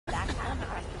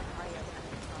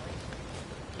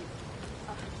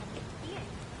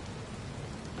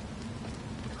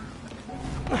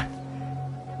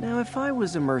if I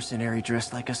was a mercenary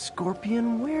dressed like a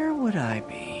scorpion, where would I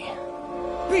be?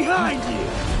 Behind you!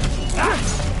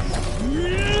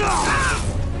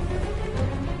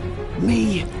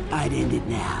 Me, I'd end it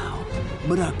now.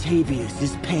 But Octavius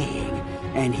is paying,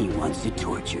 and he wants to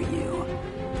torture you.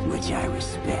 Which I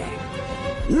respect.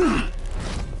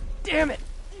 Damn it!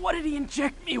 What did he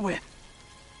inject me with?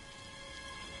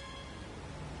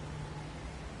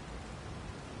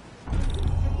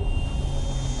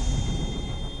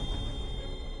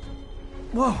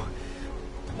 Whoa!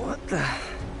 What the...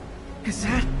 Is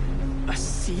that... a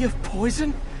sea of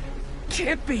poison?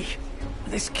 Can't be!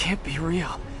 This can't be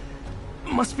real.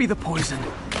 Must be the poison.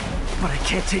 But I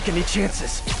can't take any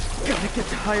chances. Gotta get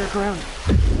to higher ground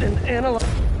and analyze...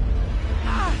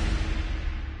 Ah!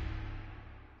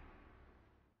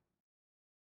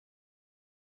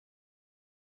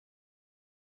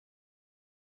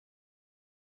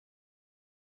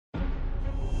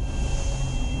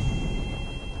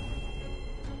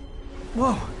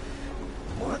 Whoa!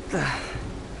 What the...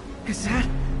 Is that...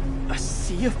 a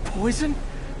sea of poison?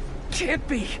 Can't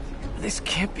be! This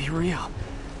can't be real.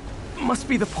 Must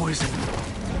be the poison.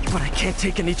 But I can't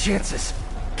take any chances.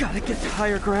 Gotta get to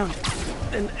higher ground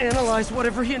and analyze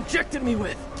whatever he injected me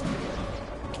with.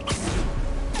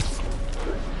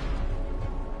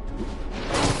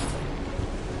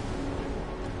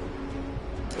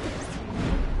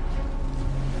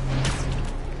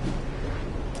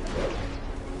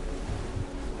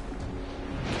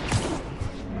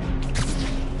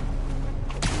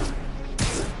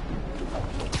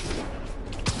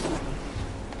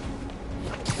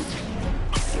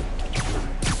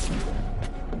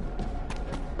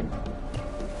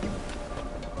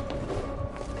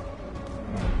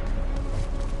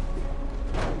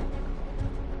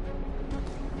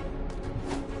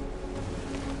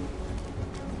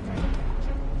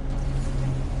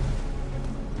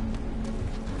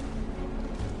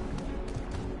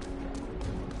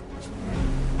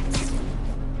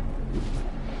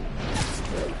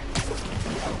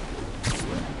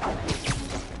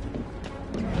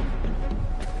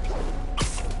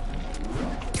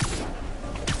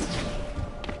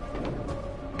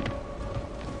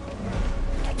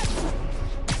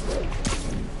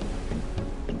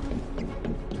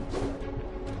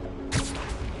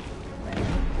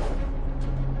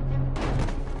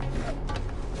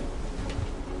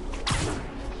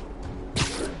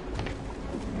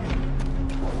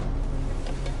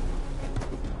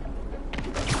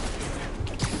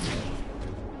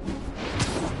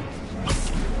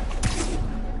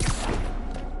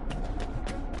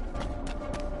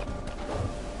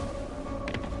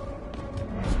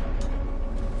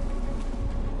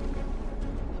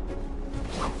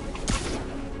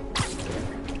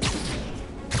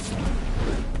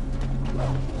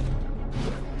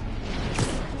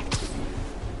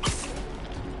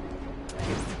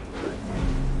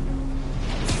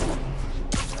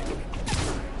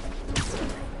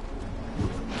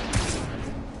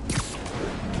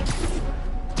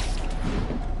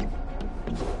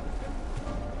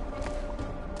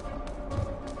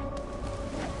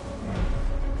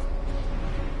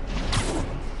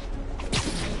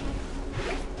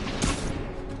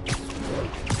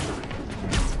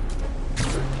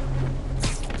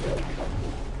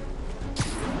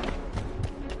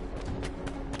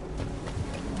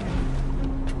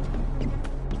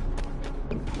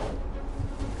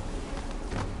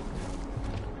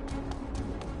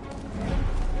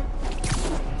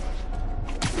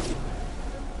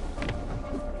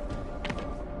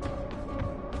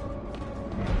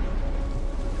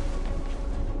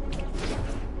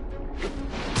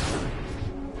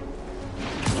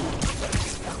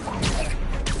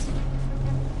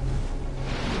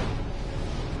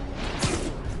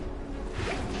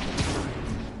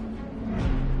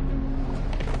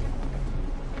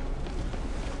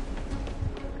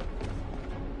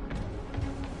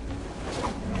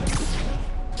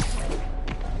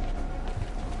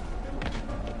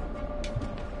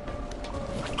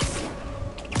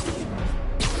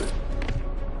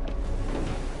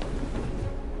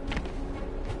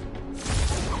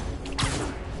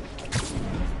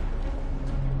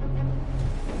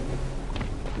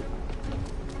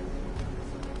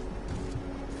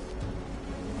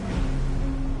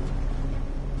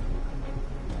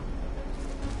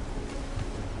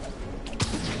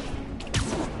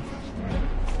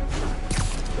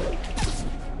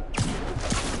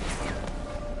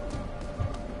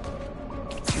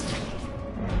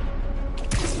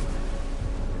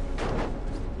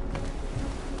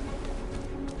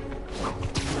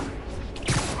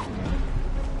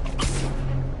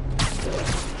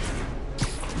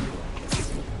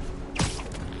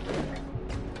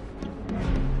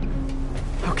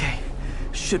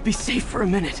 should be safe for a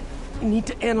minute. Need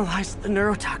to analyze the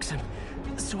neurotoxin,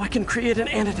 so I can create an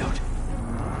antidote.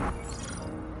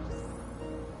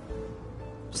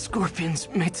 Scorpion's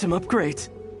made some upgrades.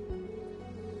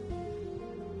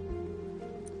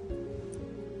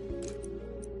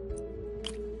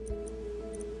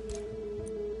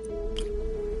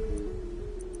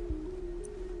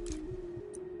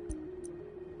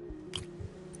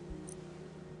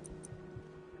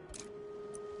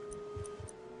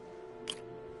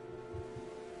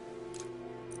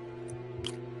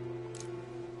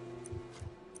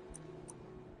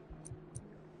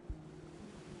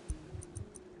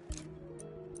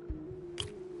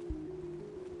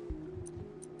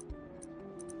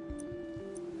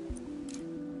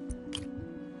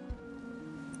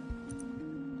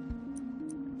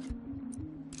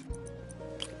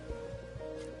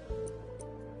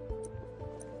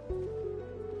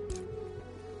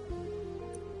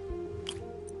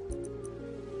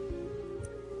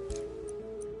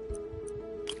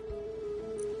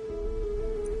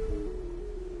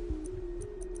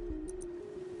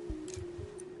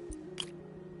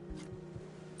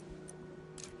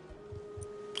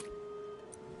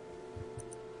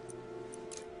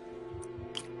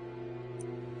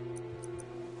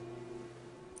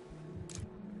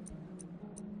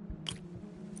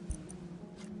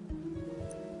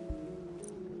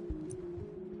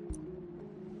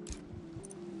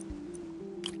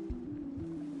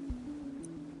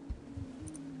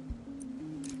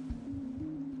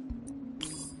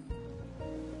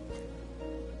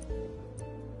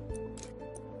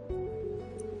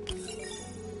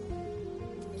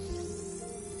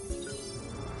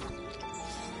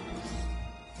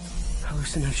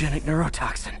 Hallucinogenic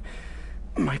neurotoxin.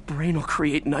 My brain will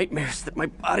create nightmares that my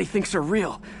body thinks are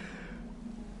real.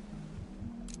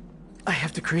 I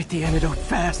have to create the antidote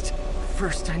fast.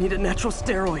 First, I need a natural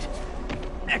steroid.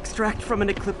 Extract from an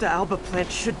Eclipta alba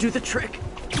plant should do the trick.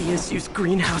 ESU's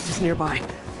greenhouse is nearby.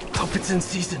 Hope it's in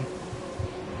season.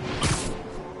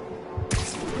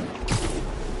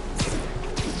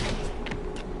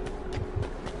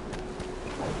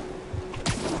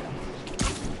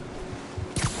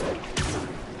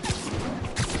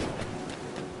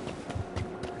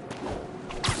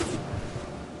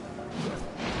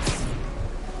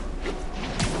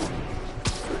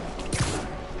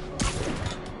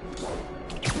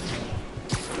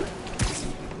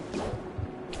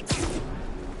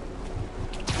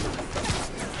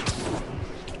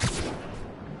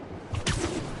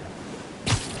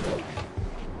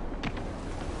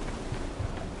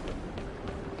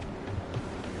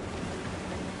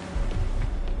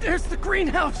 There's the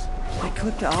greenhouse!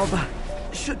 Eclipta alba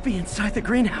should be inside the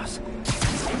greenhouse.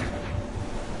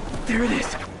 There it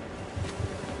is.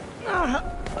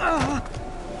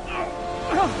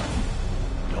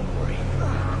 Don't worry.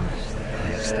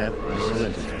 Step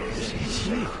it's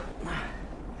you.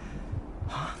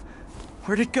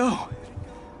 Where'd it go?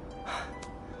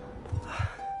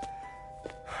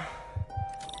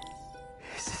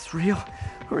 Is this real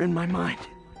or in my mind?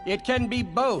 It can be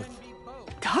both.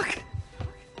 Doc?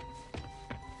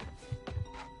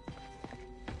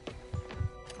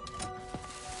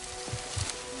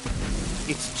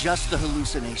 It's just the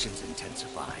hallucinations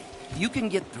intensifying. You can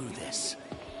get through this.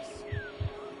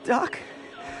 Doc?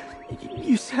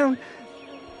 You sound...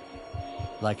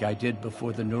 Like I did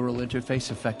before the neural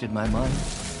interface affected my mind.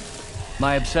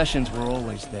 My obsessions were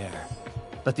always there,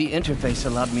 but the interface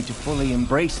allowed me to fully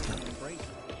embrace them.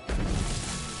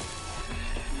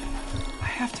 I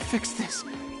have to fix this.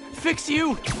 Fix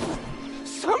you!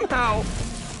 Somehow!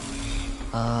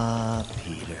 Ah,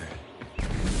 Peter.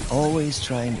 Always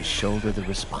trying to shoulder the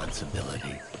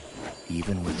responsibility,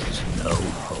 even when there's no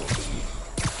hope.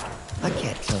 I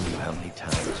can't tell you how many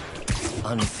times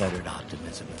unfettered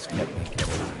optimism has kept me going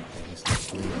through things like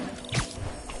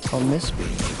sleep. I'll miss being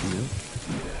with you.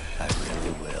 I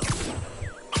really will.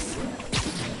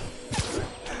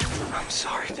 I'm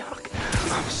sorry, Doc.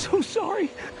 I'm so sorry.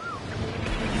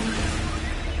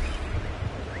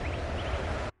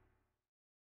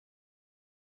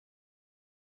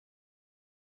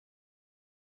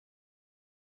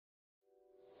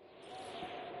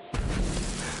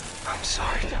 I'm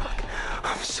sorry, Doc.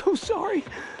 I'm so sorry.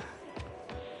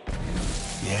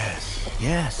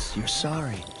 Yes, you're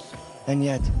sorry. And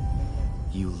yet,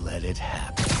 you let it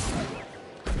happen.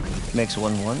 Makes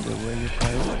one wonder where your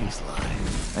priorities lie.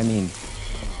 I mean,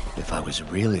 if I was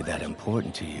really that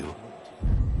important to you,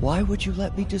 why would you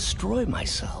let me destroy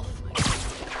myself?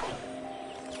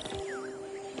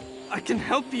 I can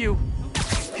help you.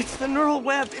 It's the neural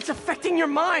web. It's affecting your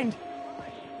mind.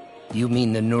 You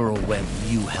mean the neural web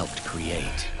you helped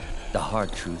create? The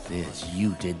hard truth is,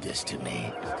 you did this to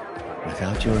me.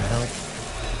 Without your help,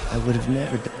 I would have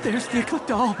never done... There's the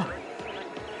Eclipta.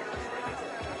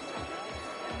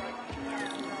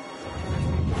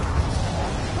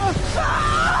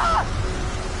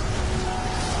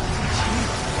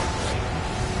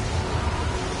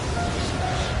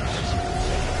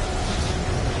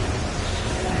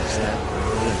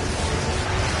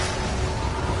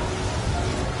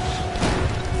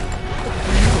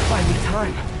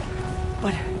 Time,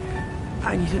 but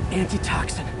I need an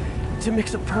antitoxin to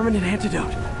mix a permanent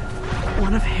antidote.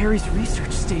 One of Harry's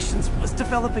research stations was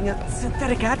developing a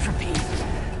synthetic atropine.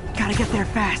 Gotta get there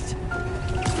fast.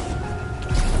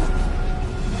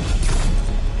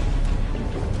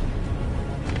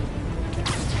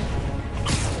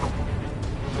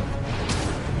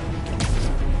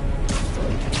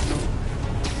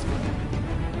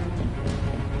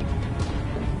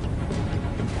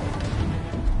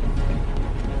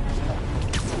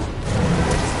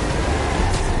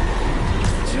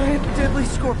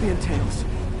 Scorpion tails.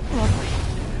 Lovely.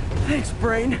 Thanks,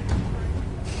 Brain.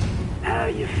 How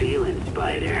you feeling,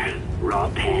 Spider? Raw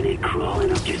panic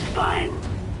crawling up your spine?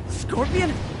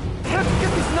 Scorpion? How'd you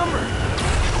get this number?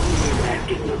 You're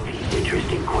asking these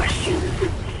interesting questions.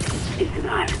 It's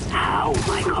not how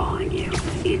am I calling you,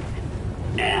 it's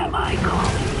am I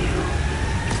calling you?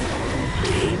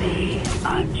 Maybe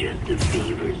I'm just the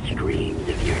fevered screams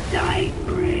of your dying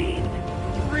brain.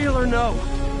 Real or no,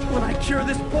 when I cure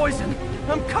this poison,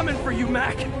 I'm coming for you,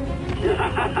 Mac.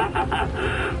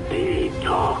 Big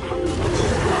talk from the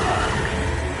little bug.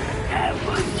 Have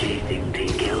fun chasing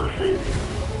pink elephants.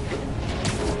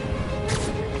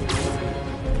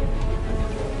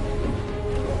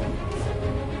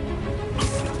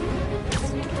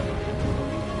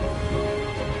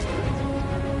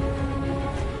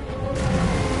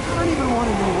 I don't even want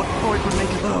to know what Floyd would make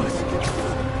of those.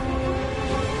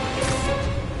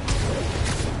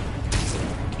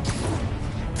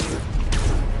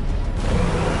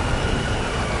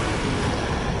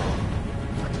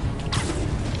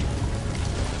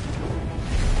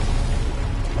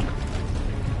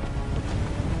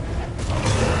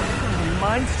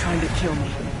 Mine's trying to kill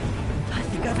me. I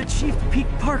think I've achieved peak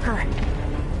Parker.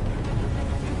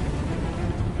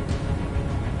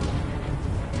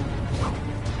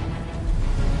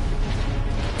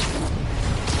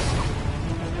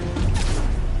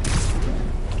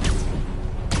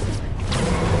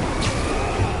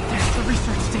 There's the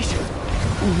research station.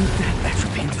 That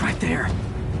atropine's right there.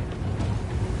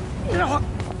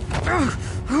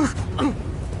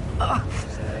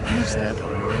 Is that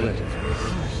relative?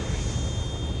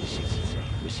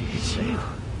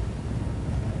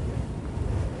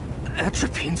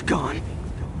 Atropine's gone.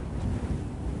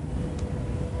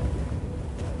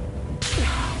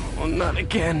 Oh, not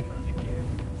again.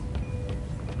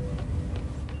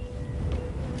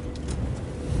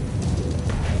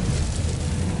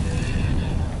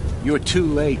 You're too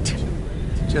late.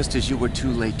 Just as you were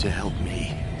too late to help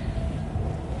me.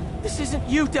 This isn't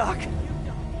you, Doc.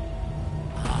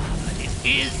 But it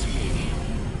is me.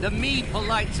 The me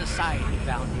polite society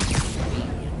found it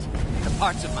convenient. The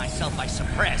parts of myself I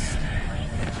suppressed.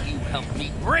 You helped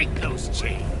me break those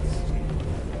chains.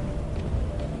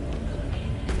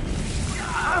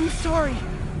 I'm sorry.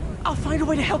 I'll find a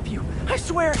way to help you. I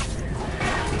swear.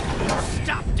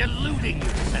 Stop deluding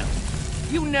yourself.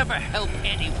 You never help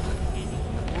anyone.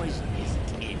 Poison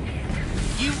isn't in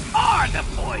you. You are the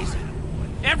poison.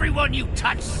 Everyone you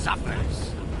touch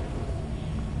suffers.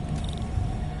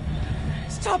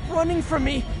 Stop running from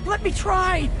me. Let me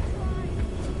try.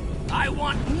 I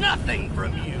want nothing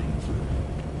from you.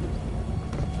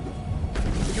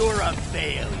 You're a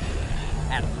failure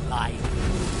at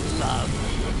life, love,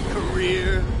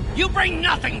 career. You bring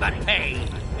nothing but pain.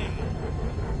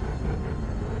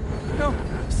 No,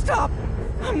 stop.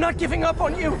 I'm not giving up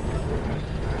on you.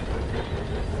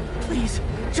 Please,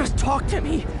 just talk to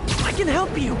me. I can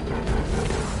help you.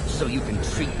 So you can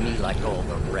treat me like all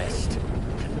the rest.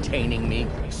 Containing me,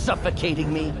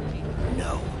 suffocating me.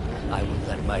 No, I will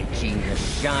let my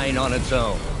genius shine on its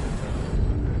own.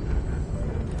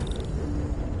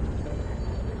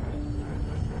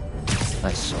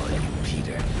 I saw you,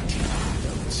 Peter.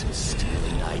 Taking notes,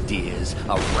 stealing ideas,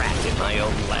 a rat in my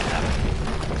own lab.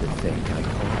 To think I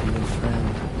called you a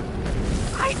friend.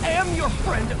 I am your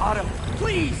friend, Otto.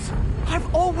 Please.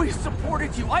 I've always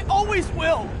supported you. I always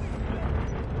will.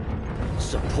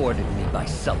 Supported me by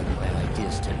selling my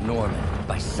ideas to Norman,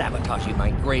 by sabotaging my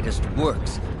greatest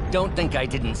works. Don't think I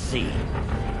didn't see. Don't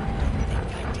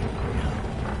think I didn't know.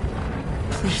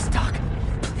 Please, Doc.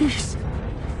 Please.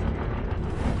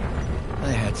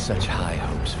 I had such high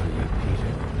hopes for you,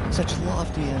 Peter. Such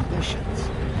lofty ambitions.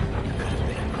 You could have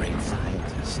been a great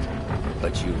scientist.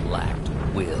 But you lacked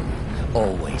will.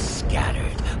 Always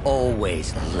scattered.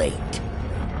 Always late.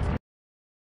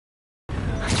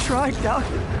 I tried, Doc.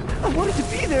 I wanted to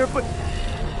be there, but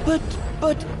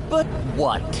But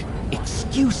what?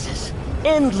 Excuses.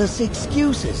 Endless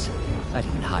excuses. I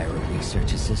didn't hire a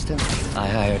research assistant. I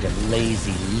hired a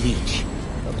lazy leech.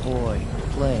 A boy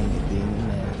playing at being a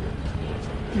man.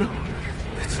 no,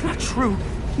 that's not true.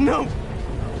 No.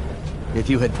 If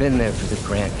you had been there for the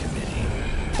grant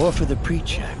committee, or for the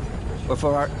pre-check, or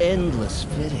for our endless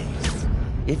fittings,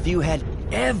 if you had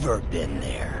ever been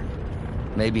there,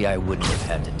 maybe I wouldn't have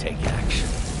had to take action.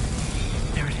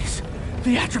 There it is.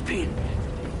 The atropine.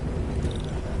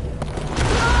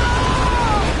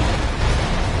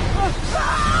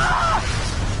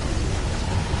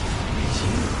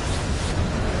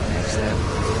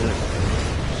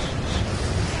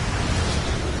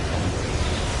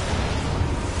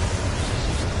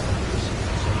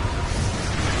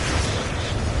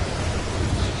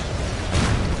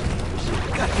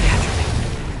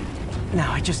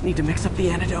 Now I just need to mix up the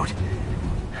antidote.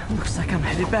 Looks like I'm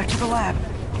headed back to the lab.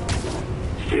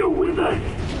 Still with us?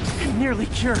 Nearly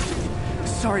cured.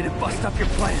 Sorry to bust up your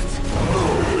plans.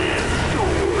 Oh, man,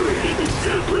 don't worry.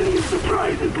 Plenty of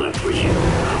surprises left for you.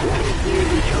 We'll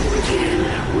see each other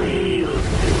again real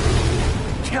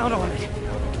soon. Count on it.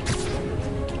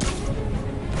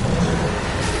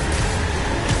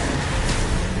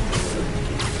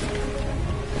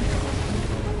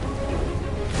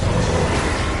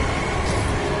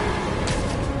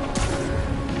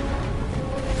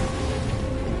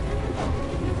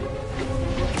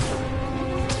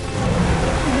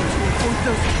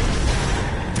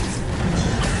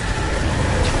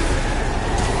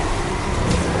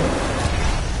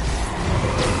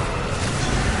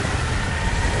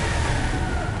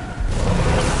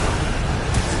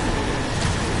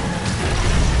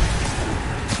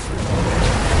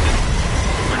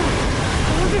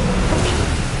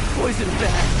 Poison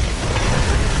bad.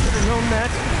 Should have known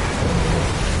that.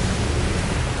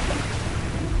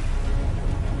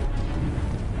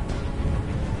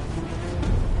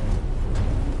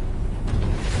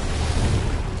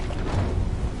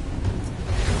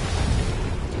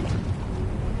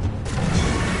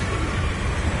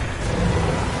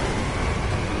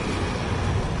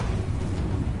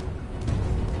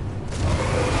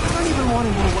 I don't even want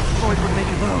to know what Floyd would make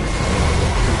of those.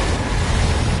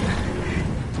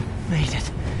 Made it.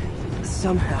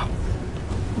 Somehow.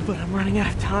 But I'm running out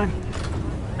of time.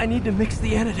 I need to mix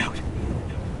the antidote.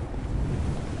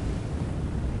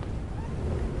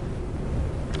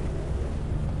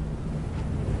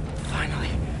 Finally,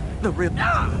 the real...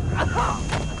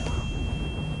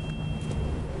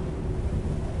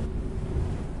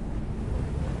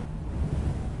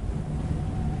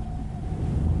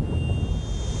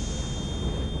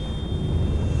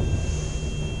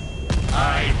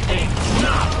 I think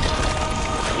not.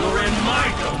 You're in my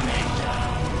domain now.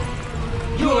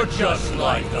 You're just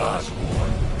like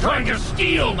Osborn, trying to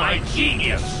steal my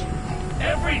genius.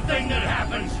 Everything that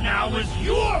happens now is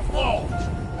your fault.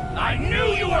 I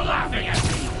knew you were laughing at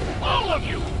me. All of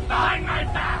you, behind my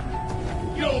back.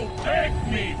 You'll beg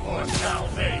me for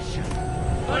salvation.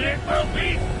 But it will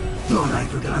be... Thought I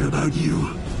forgot about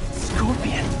you.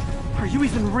 Scorpion, are you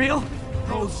even real?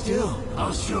 Hold still.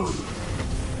 I'll show you.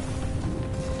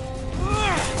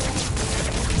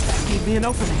 Gave me an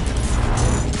opening.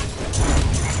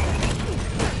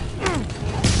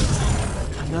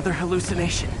 Another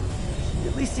hallucination.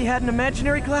 At least he had an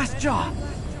imaginary glass jaw.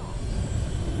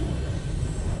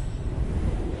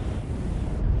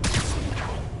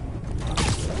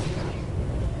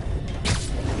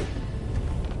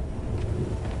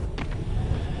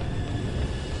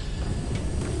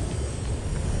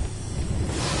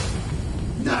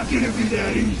 Not gonna be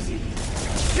that easy.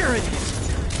 Sure it is.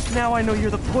 Now I know you're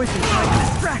the poison trying to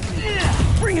distract me.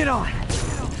 Bring it on.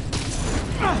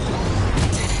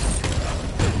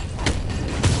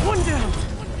 One down.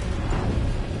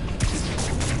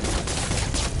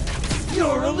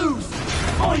 You're a loser.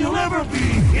 All you'll ever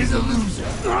be is a loser.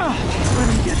 Let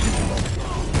him get me.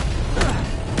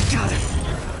 Got it.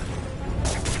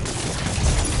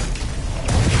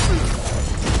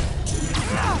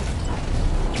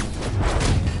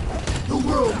 The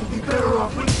world would be better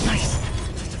off with... Nice.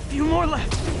 Just a few more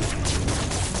left.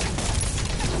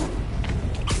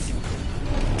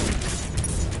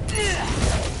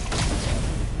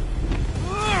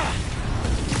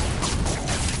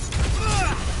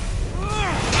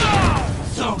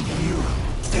 So do you.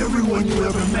 Everyone you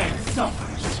ever met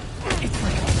suffers. It's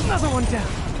like another one down.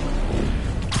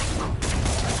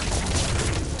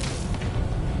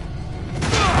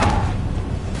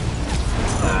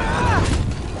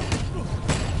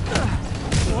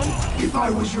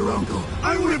 was your uncle,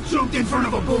 I would have jumped in front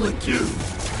of a bullet too.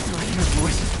 Your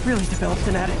voice has really developed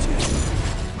an attitude.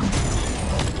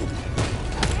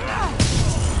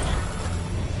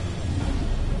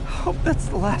 Hope that's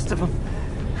the last of them.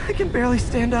 I can barely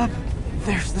stand up.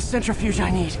 There's the centrifuge I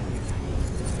need.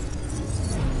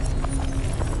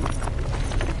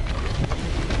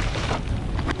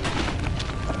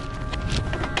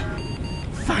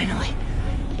 Finally.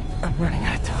 I'm running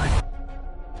out of time.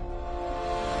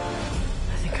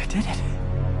 I think I did it.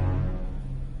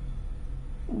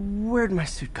 Where'd my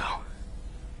suit go?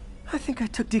 I think I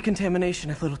took decontamination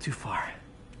a little too far.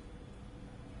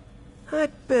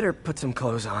 I'd better put some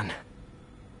clothes on.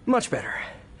 Much better.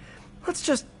 Let's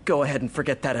just go ahead and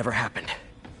forget that ever happened.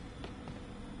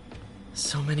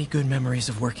 So many good memories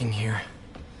of working here.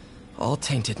 All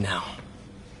tainted now.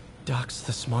 Doc's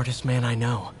the smartest man I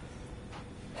know.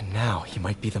 And now he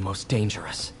might be the most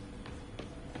dangerous.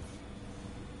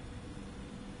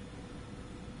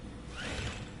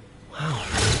 Wow,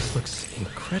 this looks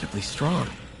incredibly strong.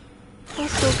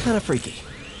 Also kind of freaky.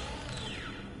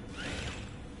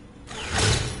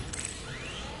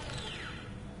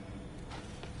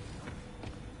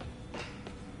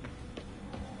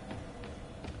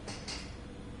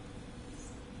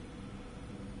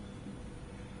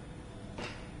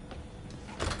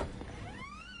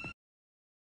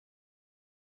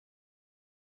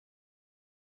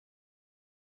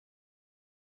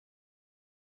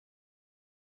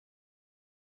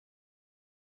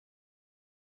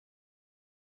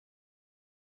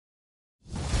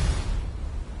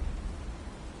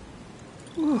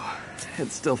 Ooh,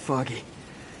 head's still foggy.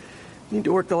 Need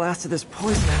to work the last of this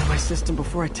poison out of my system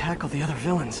before I tackle the other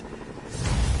villains.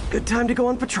 Good time to go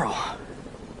on patrol.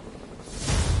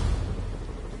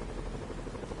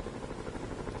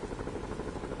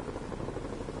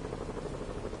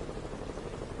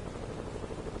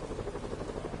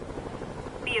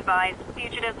 Be advised,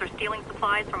 fugitives are stealing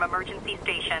supplies from emergency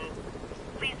station.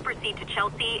 Please proceed to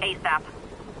Chelsea ASAP.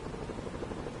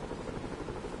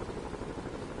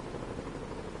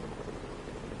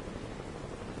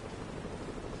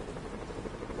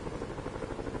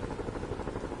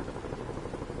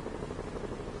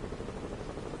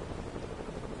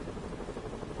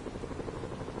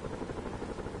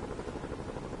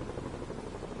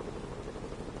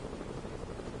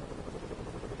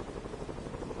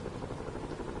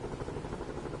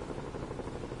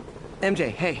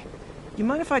 MJ, hey. You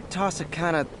mind if I toss a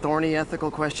kind of thorny ethical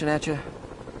question at you?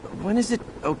 When is it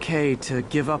okay to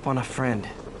give up on a friend?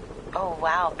 Oh,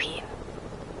 wow, Pete.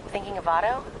 Thinking of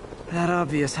Otto? That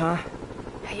obvious, huh?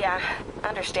 Yeah,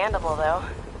 understandable, though.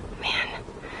 Man.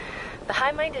 The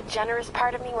high-minded, generous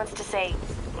part of me wants to say,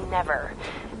 never.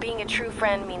 Being a true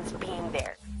friend means being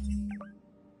there.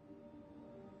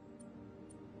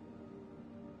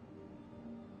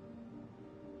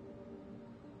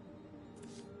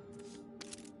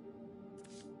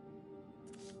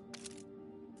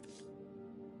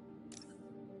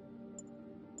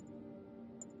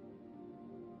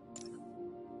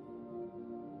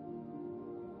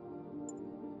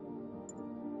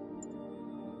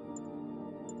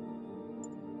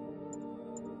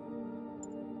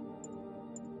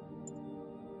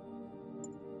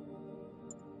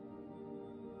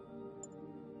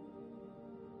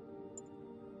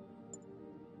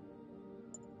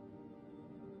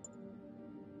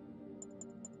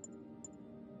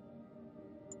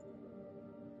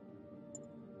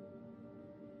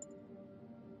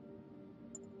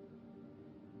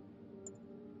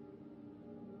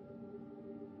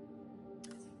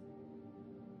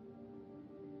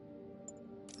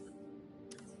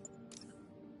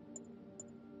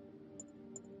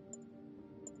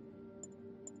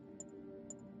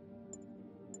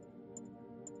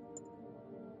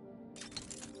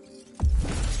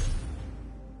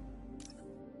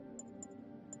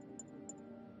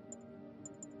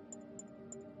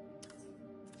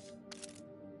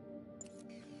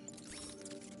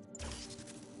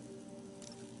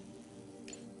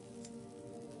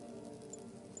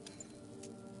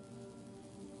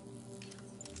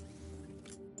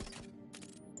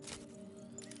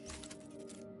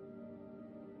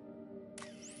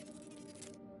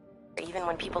 Even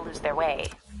when people lose their way.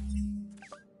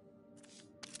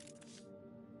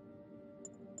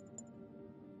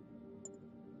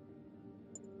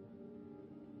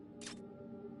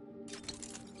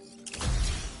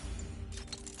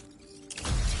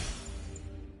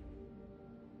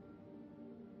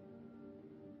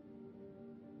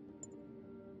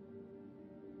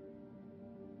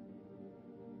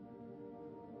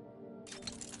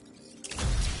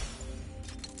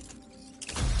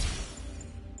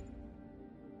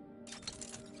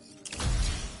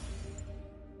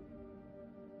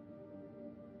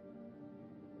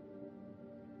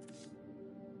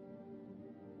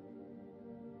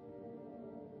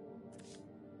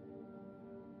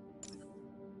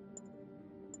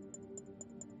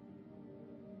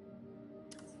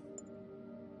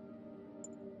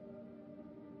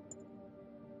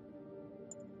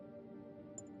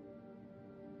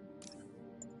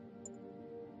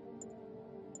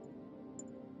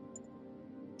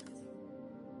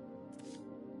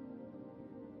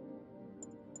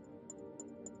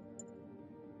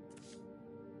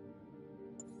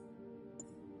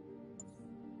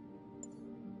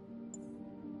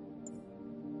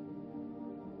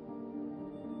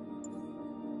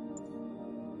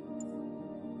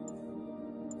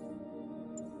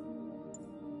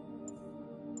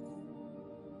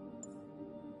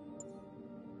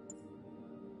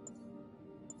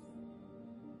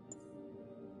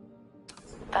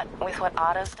 But with what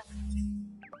Otto's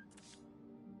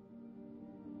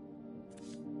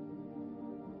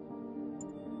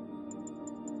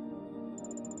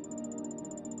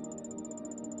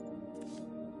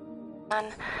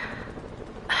done,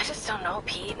 I just don't know,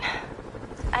 Pete.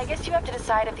 I guess you have to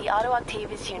decide if the Otto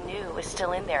Octavius you knew is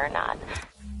still in there or not.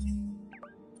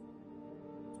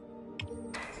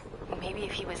 Maybe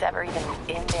if he was ever even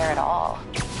in there at all.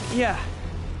 Yeah.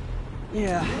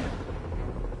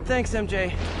 Thanks,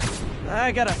 MJ.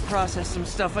 I gotta process some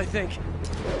stuff, I think.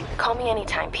 Call me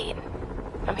anytime, Pete.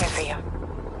 I'm here for you.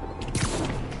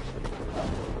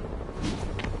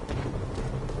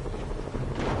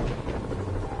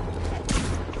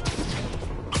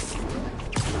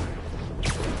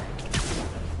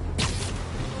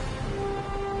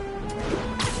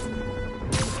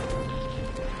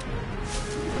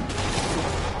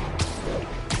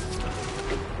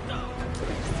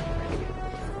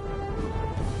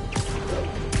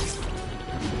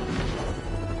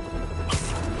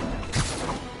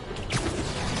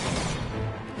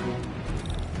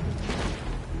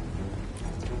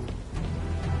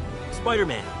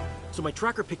 Spider-Man. So my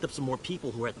tracker picked up some more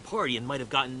people who were at the party and might have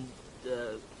gotten,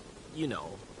 you know.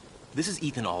 This is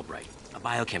Ethan Albright, a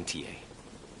biochem TA.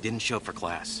 Didn't show up for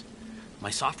class. My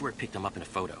software picked him up in a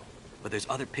photo, but there's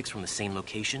other pics from the same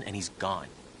location and he's gone.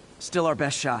 Still our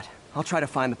best shot. I'll try to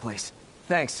find the place.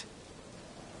 Thanks.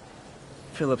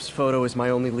 Philip's photo is my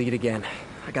only lead again.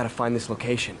 I gotta find this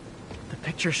location. The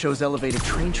picture shows elevated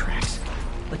train tracks,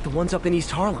 like the ones up in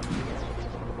East Harlem.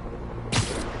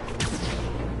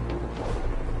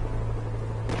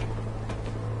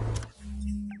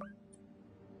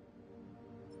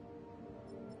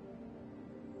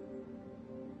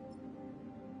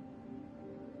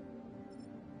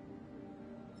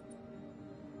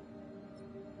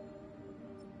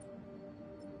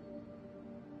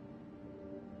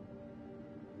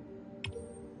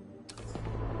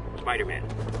 Spider-Man.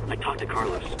 I talked to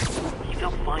Carlos. He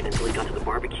felt fine until he got to the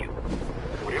barbecue.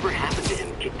 Whatever happened to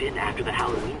him kicked in after the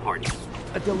Halloween party.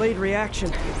 A delayed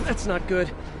reaction. That's not good.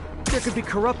 There could be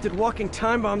corrupted walking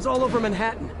time bombs all over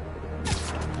Manhattan.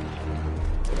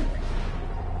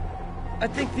 I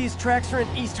think these tracks are in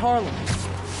East Harlem.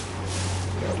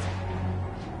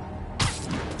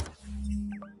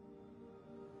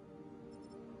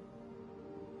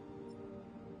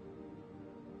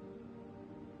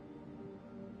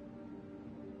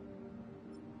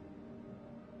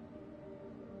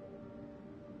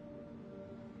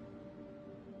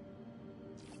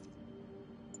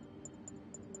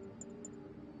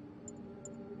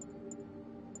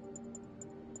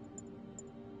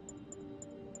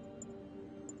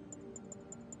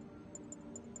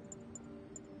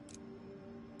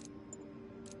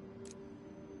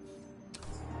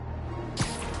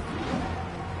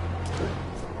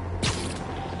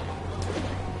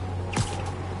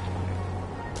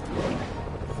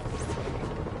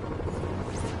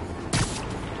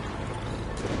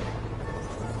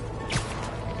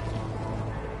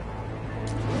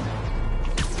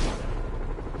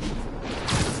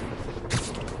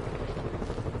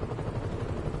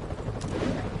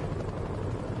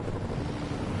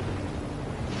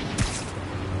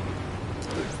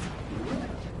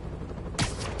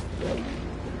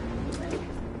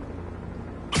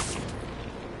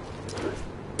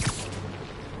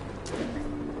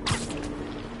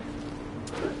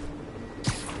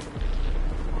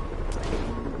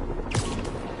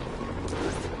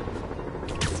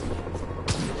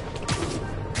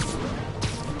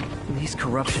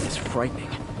 Corruption is frightening.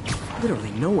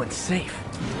 Literally no one's safe.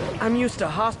 I'm used to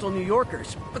hostile New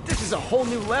Yorkers, but this is a whole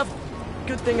new level.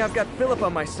 Good thing I've got Philip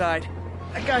on my side.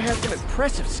 That guy has some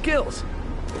impressive skills.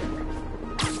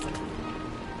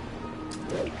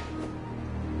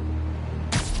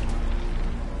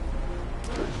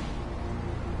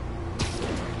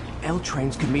 L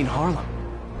trains could mean Harlem.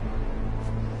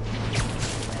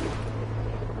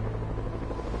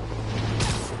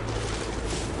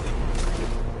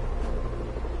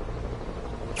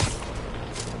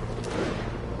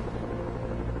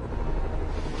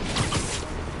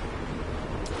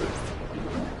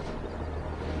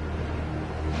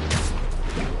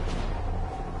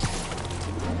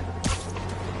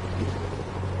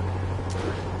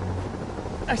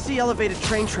 I see elevated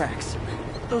train tracks.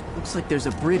 Though it looks like there's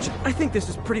a bridge. I think this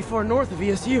is pretty far north of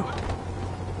ESU.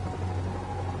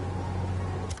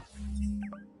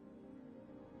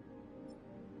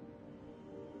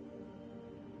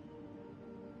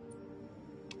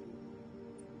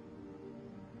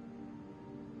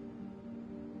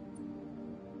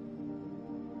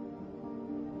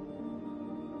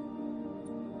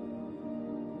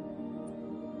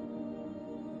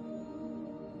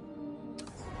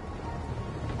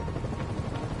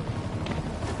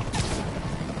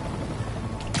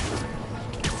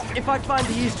 If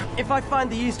I find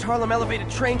the East Harlem elevated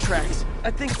train tracks,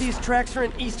 I think these tracks are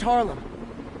in East Harlem.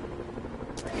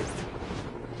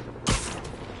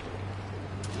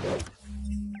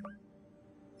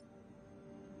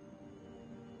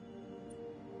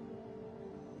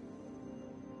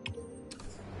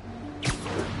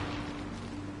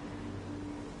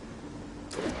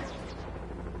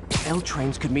 L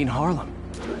trains could mean Harlem.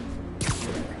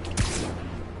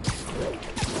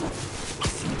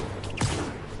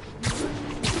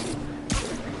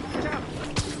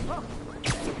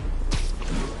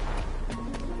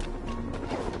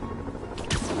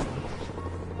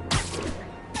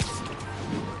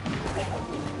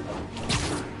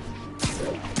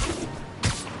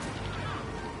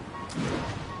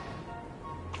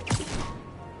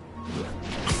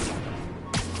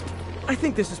 I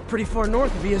think this is pretty far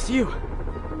north of ESU.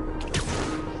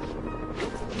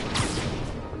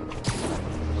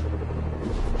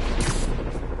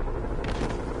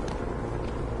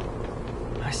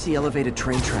 I see elevated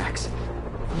train tracks.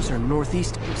 Those are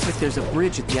northeast. Looks like there's a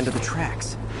bridge at the end of the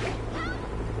tracks.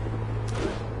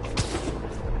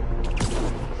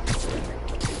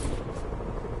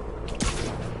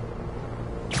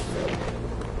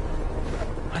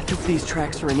 I think these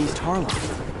tracks are in East Harlem.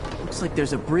 Looks like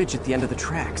there's a bridge at the end of the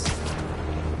tracks.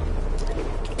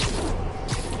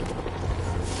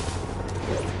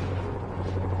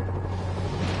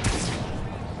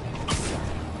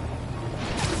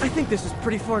 I think this is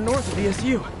pretty far north of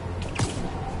ESU.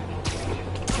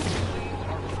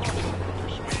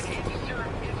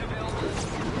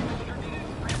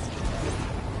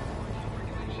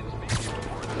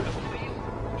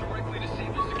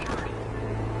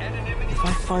 If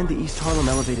I find the East Harlem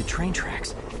elevated train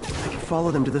tracks, I can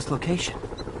follow them to this location.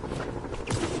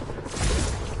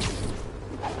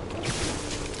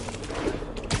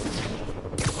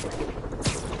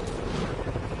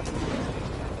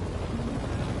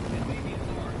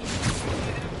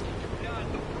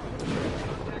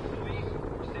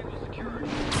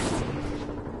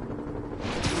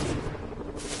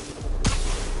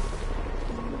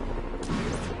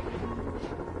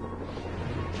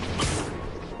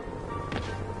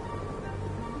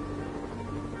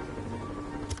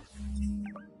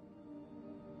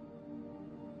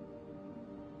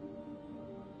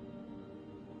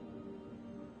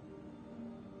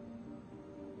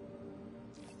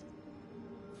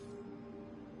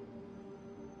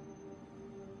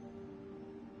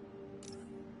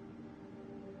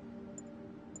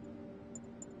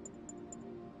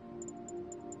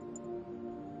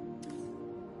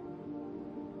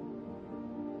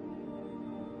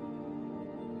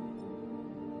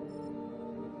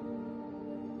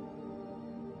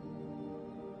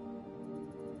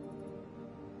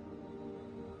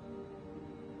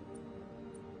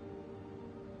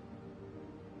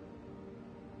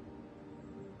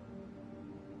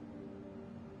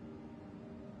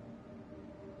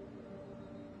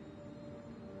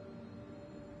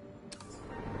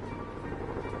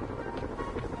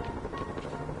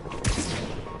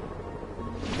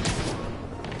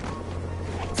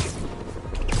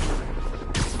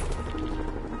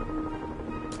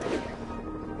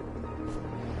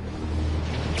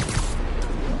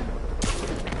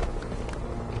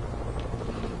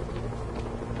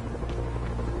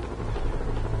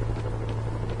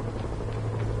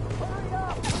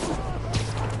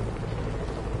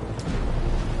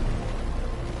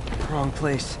 Wrong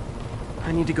place.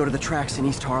 I need to go to the tracks in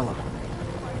East Harlem.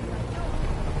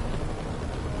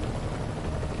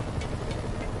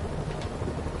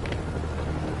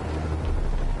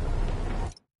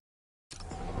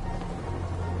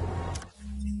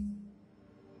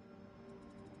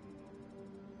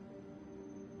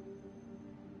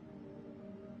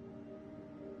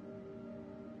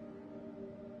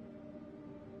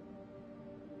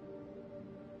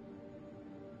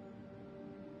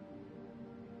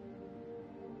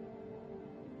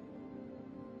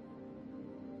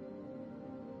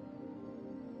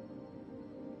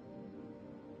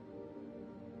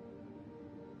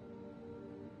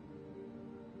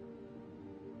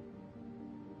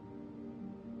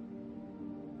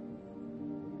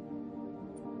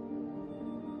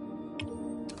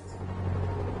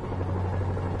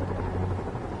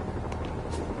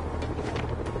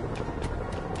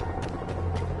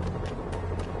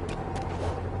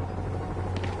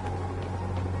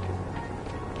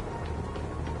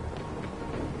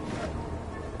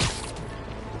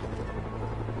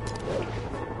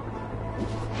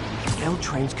 L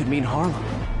trains could mean Harlem.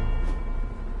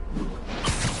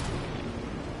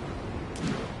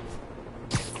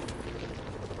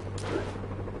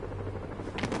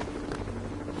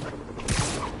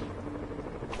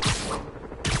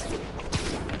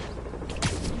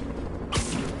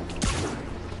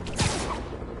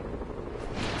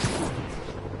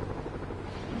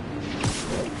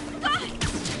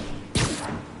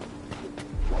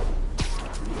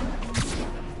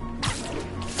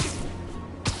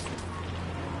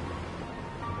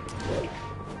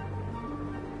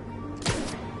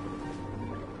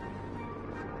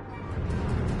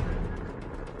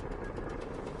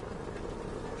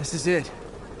 This is it.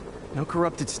 No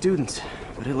corrupted students,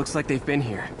 but it looks like they've been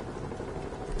here.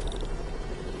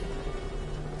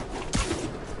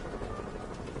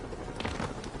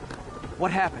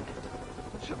 What happened?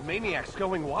 Bunch of maniacs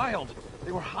going wild.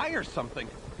 They were high or something.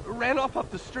 Ran off up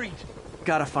the street.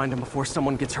 Gotta find them before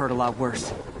someone gets hurt a lot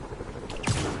worse.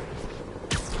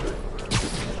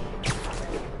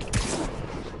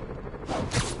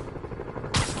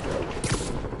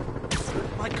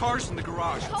 My car's in the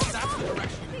garage. That's the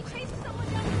direction.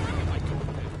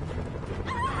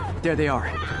 There they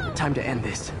are. Time to end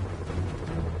this.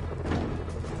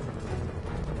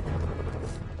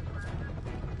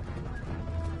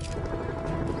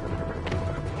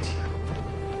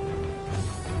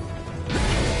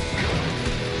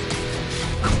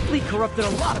 Lee corrupted a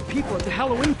lot of people at the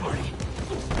Halloween party. He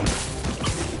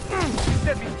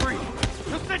set me free.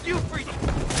 He'll set you free.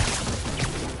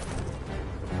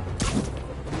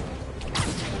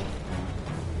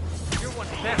 You're one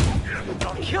of them.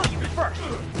 I'll kill you first.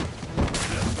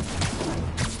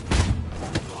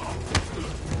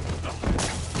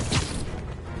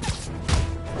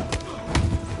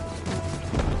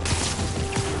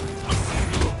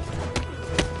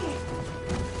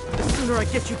 The sooner I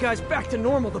get you guys back to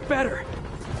normal, the better.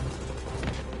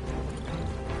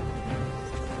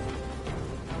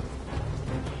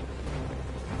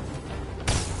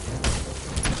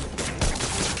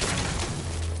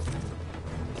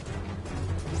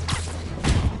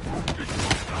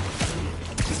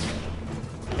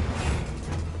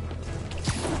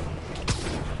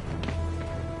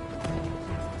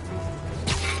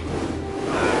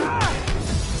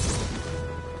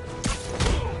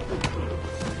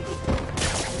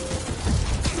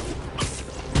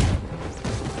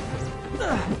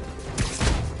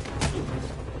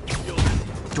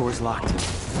 Door's locked.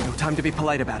 No time to be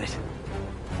polite about it.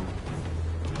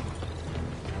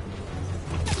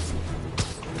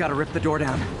 Gotta rip the door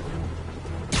down.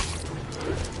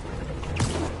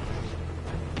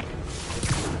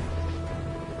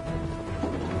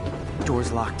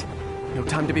 Door's locked. No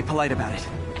time to be polite about it.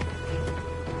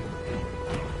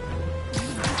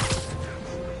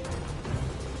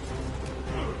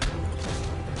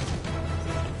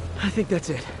 I think that's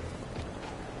it.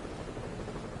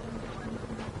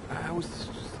 I was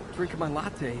just drinking my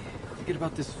latte, thinking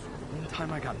about this one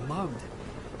time I got mugged.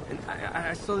 And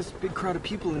I saw this big crowd of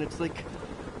people, and it's like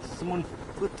someone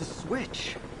flipped the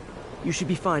switch. You should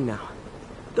be fine now.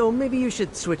 Though maybe you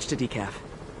should switch to decaf.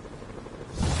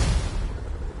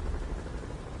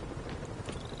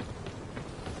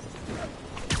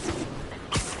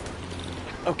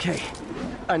 Okay,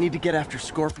 I need to get after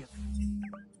Scorpion.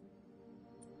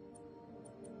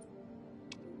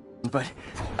 But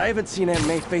I haven't seen Aunt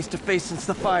May face to face since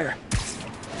the fire.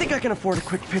 Think I can afford a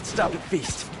quick pit stop at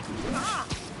Feast.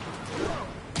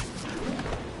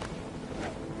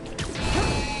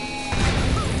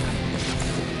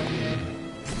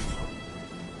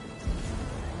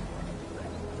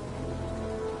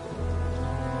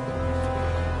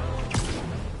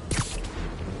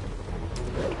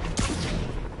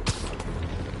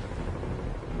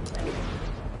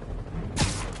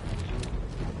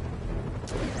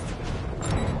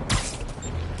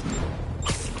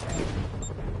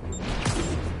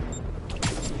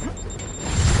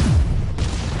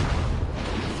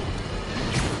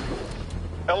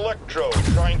 Electro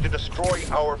trying to destroy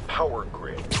our power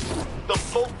grid. The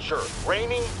Vulture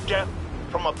raining death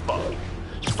from above.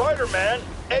 Spider-Man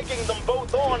egging them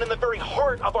both on in the very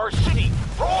heart of our city,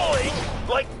 brawling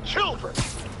like children.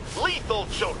 Lethal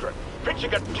children,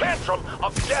 pitching a tantrum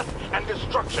of death and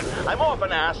destruction. I'm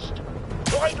often asked,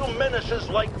 why do menaces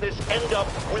like this end up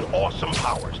with awesome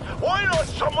powers? Why not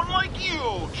someone like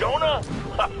you, Jonah?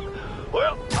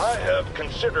 Well, I have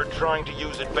considered trying to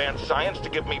use advanced science to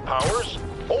give me powers,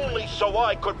 only so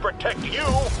I could protect you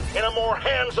in a more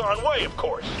hands-on way, of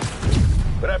course.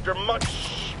 But after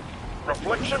much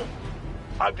reflection,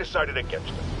 I've decided against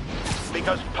it.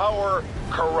 Because power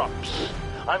corrupts.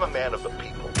 I'm a man of the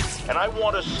people, and I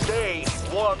want to stay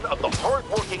one of the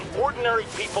hard-working, ordinary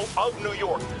people of New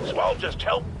York. So I'll just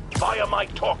help via my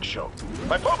talk show,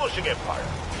 my publishing empire,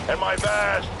 and my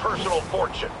vast personal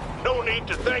fortune. No need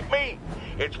to thank me.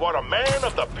 It's what a man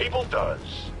of the people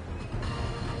does.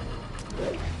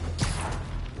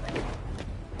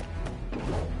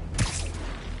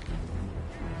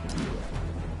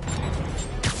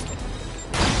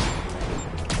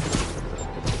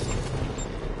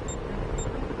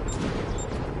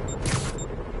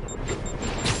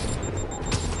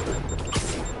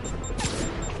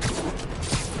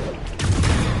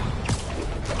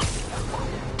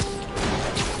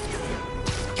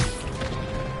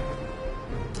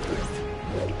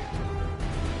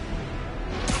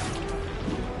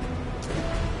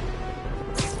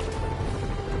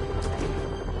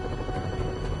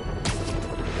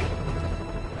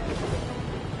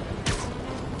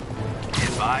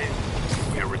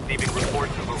 advised, we are receiving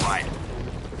reports of a riot.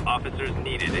 Officers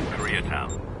needed in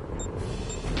Koreatown.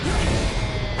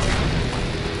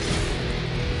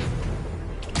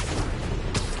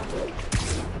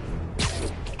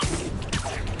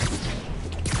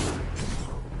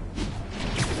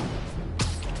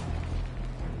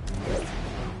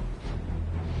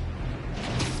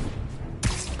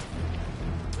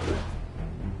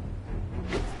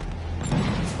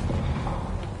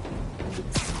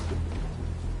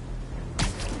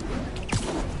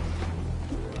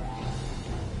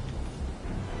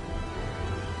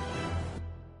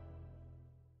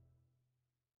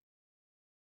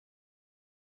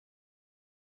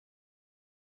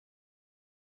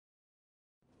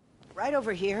 Right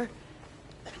over here.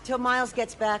 Until Miles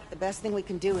gets back, the best thing we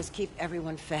can do is keep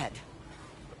everyone fed.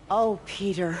 Oh,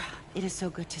 Peter, it is so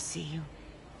good to see you.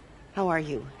 How are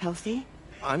you? Healthy?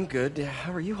 I'm good.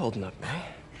 How are you holding up, May?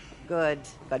 Good,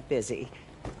 but busy.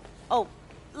 Oh,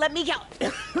 let me go.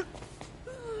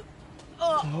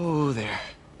 Oh, there.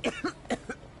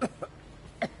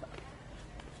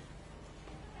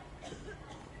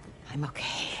 I'm okay.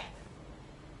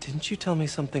 Didn't you tell me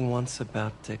something once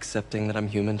about accepting that I'm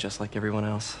human just like everyone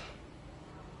else?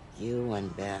 You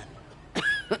and Ben.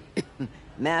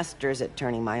 Masters at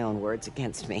turning my own words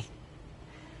against me.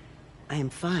 I am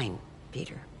fine,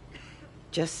 Peter.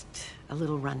 Just a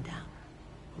little rundown.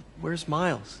 Where's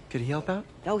Miles? Could he help out?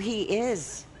 Oh, he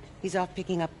is. He's off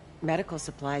picking up medical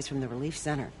supplies from the relief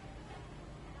center.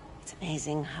 It's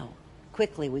amazing how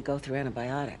quickly we go through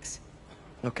antibiotics.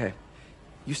 Okay.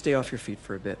 You stay off your feet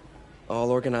for a bit.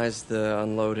 I'll organize the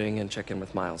unloading and check in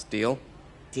with Miles. Deal?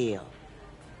 Deal.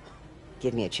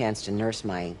 Give me a chance to nurse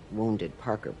my wounded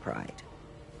Parker pride.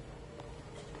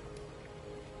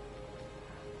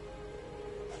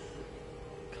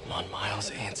 Come on,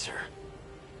 Miles, answer.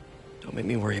 Don't make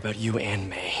me worry about you and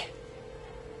May.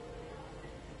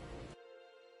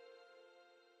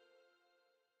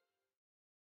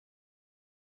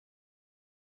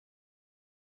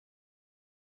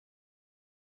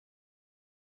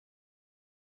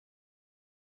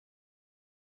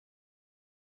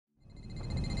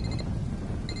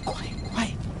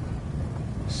 Quiet.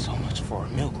 So much for a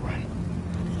milk run.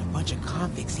 Did a bunch of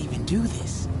convicts even do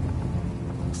this?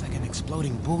 Looks like an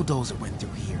exploding bulldozer went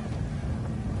through here.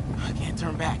 I can't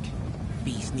turn back.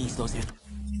 Beast needs those...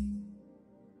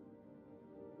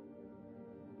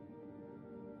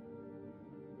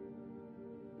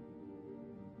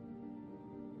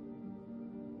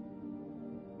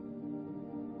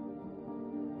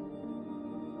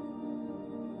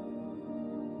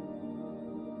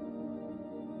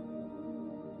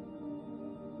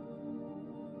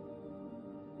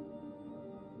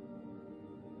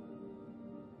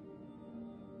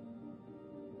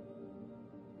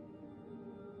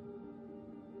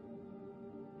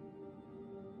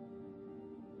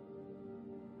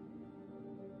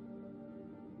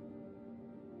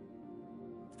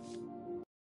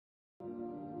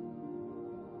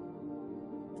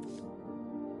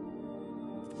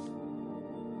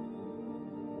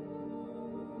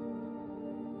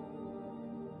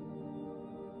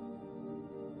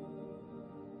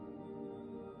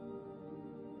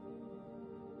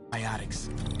 Antibiotics.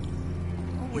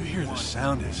 You hear the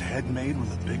sound his head made when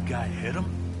the big guy hit him?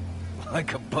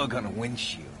 Like a bug on a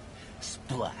windshield.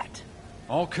 Splat.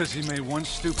 All 'cause he made one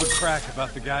stupid crack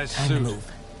about the guy's Time to suit.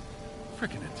 move.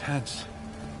 Freaking intense.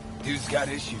 Dude's got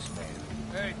issues, man.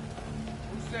 Hey,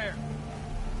 who's there?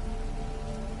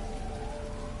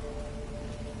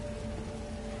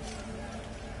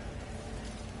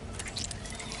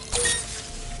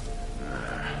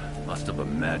 Must have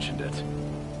imagined it.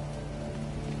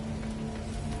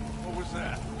 What was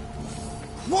that?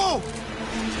 Whoa!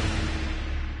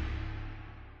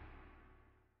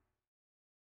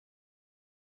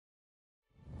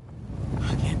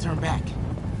 I can't turn back.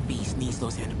 Beast needs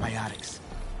those antibiotics.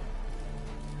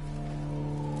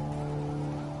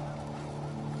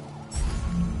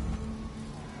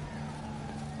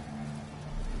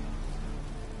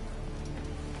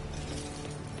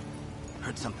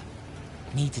 Heard something.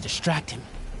 Need to distract him.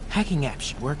 Hacking app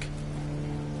should work.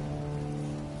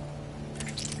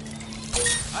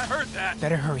 I heard that.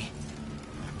 Better hurry.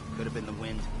 Could have been the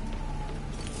wind.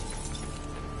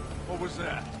 What was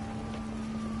that?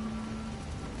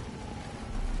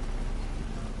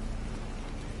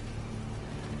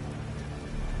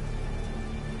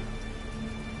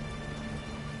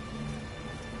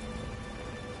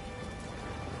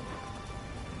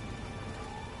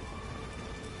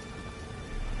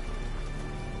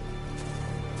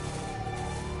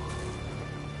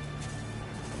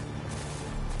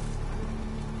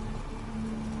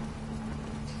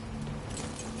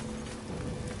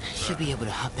 Should be able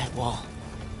to hop that wall.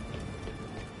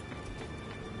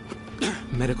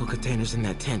 Medical containers in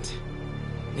that tent.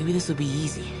 Maybe this will be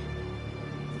easy. See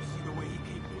the way he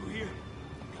came through here?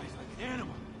 The guy's like an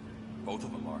animal. Both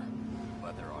of them are.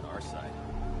 But they're on our side.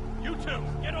 You two,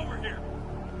 get over here.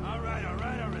 All right.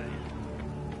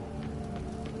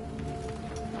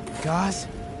 Gauze?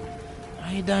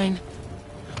 Iodine?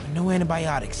 No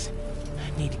antibiotics.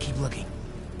 I need to keep looking.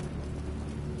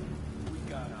 We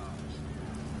got ours.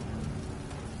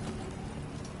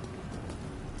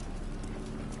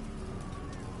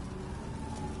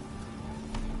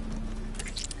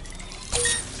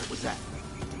 What's that?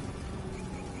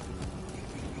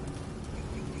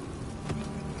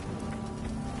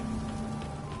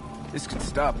 This can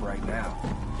stop right now.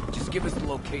 Just give us the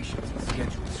locations and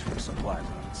schedules for supply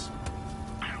runs.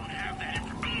 I don't have that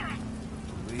information.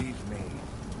 Believe me,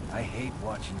 I hate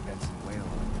watching Benson wail.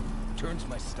 Turns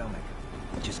my stomach.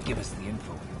 Just give us the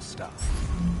info and we'll stop.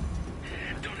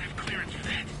 Don't have clearance for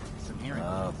that. Some hearing.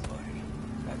 Oh, buddy.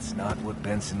 That's not what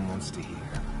Benson wants to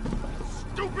hear.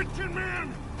 Stupid Tin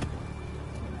Man!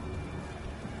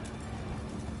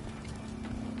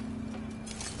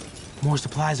 More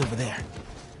supplies over there.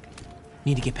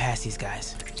 Need to get past these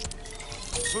guys.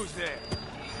 Who's there?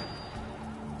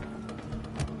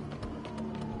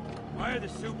 Why are the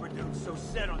super dudes so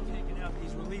set on taking out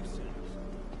these relief centers?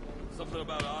 Something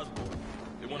about Osborn.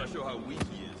 They want to show how weak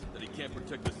he is, that he can't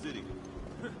protect the city.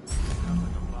 Sounds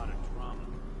like a lot of drama.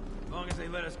 As long as they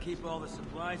let us keep all the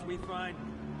supplies we find,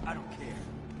 I don't care.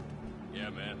 Yeah,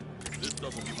 man. This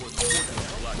stuff will be worth a fortune on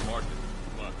the black market.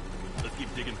 Come on, let's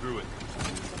keep digging through it.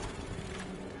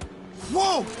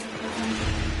 Whoa!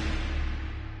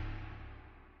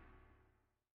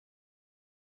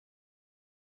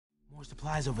 More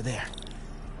supplies over there.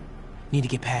 Need to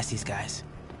get past these guys.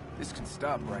 This can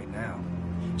stop right now.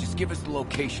 Just give us the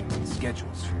locations and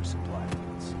schedules for your supply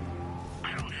runs.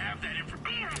 I don't have that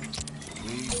information.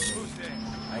 Believe me,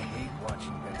 I hate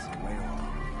watching Benson wail.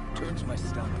 Turns my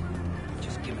stomach.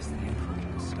 Just give us the info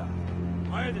and we'll stop.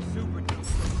 Why are the super dudes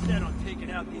so set on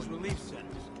taking out these relief centers?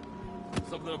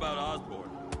 Something about Osborn.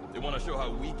 They want to show how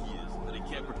weak he is, that he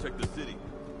can't protect the city.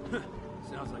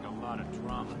 Sounds like a lot of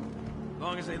drama. As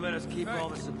long as they let us keep all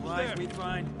the supplies we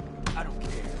find, I don't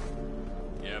care.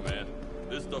 Yeah, man.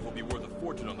 This stuff will be worth a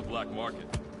fortune on the black market.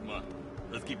 Come on,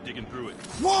 let's keep digging through it.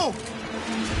 Whoa!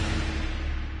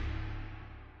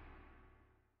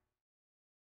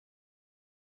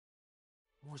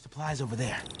 More supplies over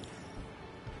there.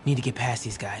 Need to get past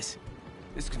these guys.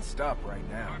 This can stop right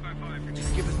now.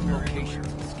 Just give us the locations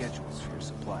and schedules for your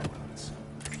supply runs.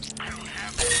 I don't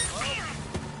have that information.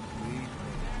 Believe me,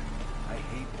 I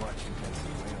hate watching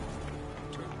Benson wail.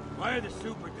 Why are the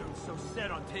super dudes so set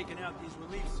on taking out these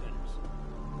relief centers?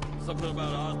 Something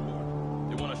about Osborn.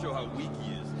 They want to show how weak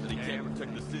he is, that he can't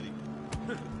protect the city.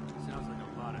 Sounds like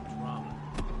a lot of drama.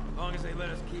 As long as they let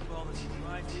us keep all the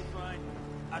supplies we find,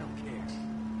 I don't care.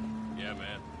 Yeah,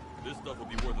 man. This stuff will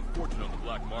be worth a fortune on the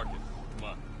black market. Come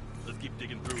on, let's keep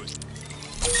digging through it.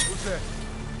 Who's that?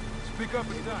 Speak up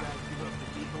and die. Give up the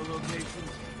depot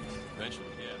locations.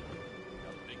 Eventually, yeah.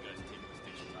 Now the big guy's taking the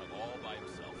stations out all by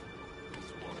himself.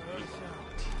 He's walking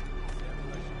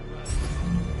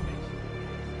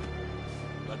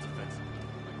That's offensive.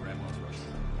 My grandma's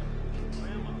Russian.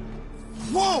 Grandma?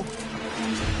 Whoa!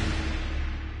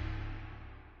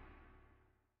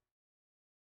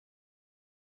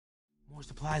 More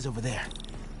supplies over there.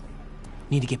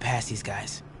 Need to get past these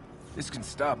guys. This can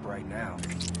stop right now.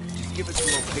 Just give us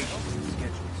the locations and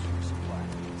schedules for your supply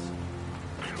runs.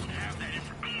 I don't have that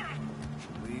information.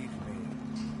 Believe me,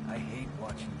 I hate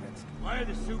watching Benson. Why are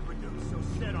the super dudes so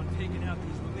set on taking out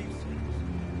these relief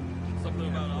centers? Something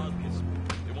about Osborn.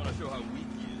 They want to show how weak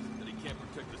he is, that he can't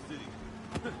protect the city.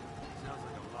 Sounds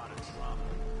like a lot of drama.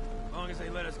 As long as they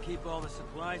let us keep all the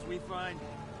supplies we find,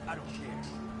 I don't care.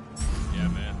 Yeah,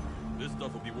 man. This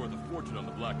stuff will be worth a fortune on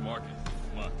the black market.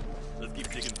 Come on, let's keep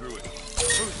digging through it.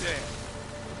 Who's there?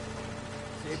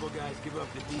 Sable guys give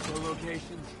up the depot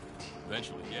locations?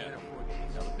 Eventually, yeah.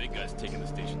 Now the big guy's taking the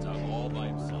stations out all by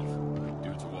himself.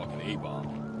 Dudes are walking A-bomb.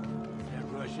 That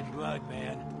Russian blood,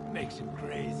 man, makes him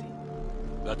crazy.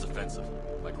 That's offensive.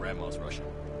 My grandma's Russian.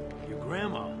 Your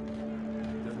grandma?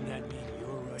 Doesn't that mean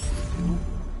you're Russian too?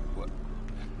 What?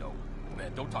 No.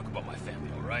 Man, don't talk about my family,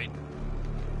 all right?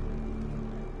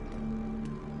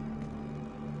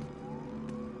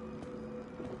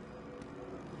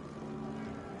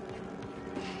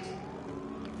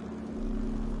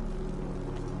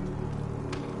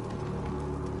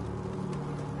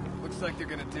 Looks like they're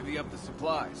gonna divvy up the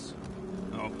supplies.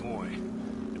 Oh boy.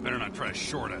 They better not try to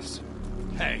short us.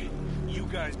 Hey, you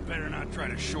guys better not try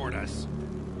to short us.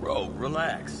 Bro,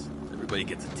 relax. Everybody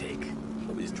gets a take.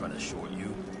 Nobody's trying to short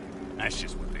you. That's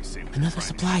just what they say. Another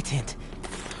supply tent.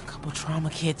 A couple trauma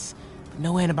kits.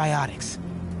 No antibiotics.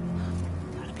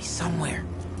 Gotta be somewhere.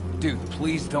 Dude,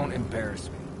 please don't embarrass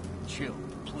me. Chill,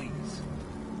 please.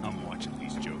 I'm watching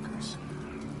these jokers.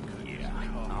 Yeah,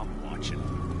 I'm watching.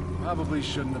 Probably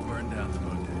shouldn't have burned down the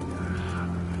bodega.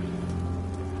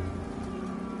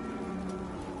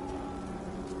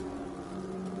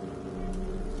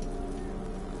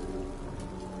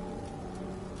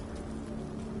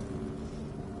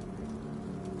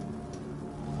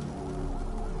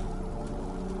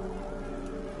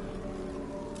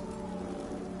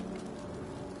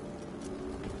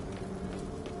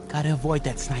 Gotta avoid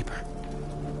that sniper.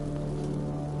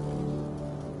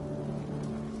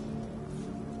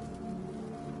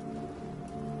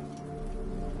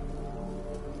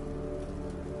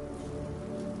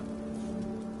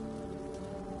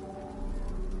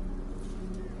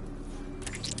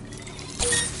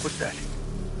 What's that?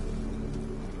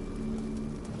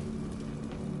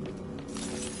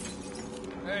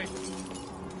 Hey.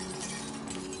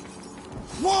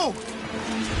 Whoa!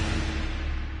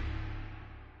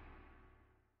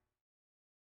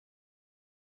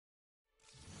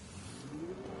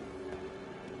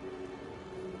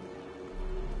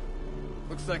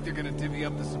 Looks like they're gonna divvy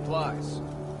up the supplies.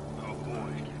 Oh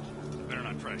boy. They better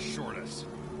not try to short us.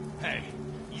 Hey,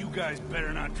 you guys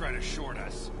better not try to short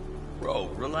us. Bro,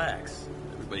 relax.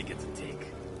 Everybody gets a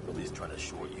take. Nobody's trying to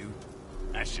short you.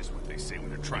 That's just what they say when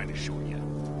they're trying to short you.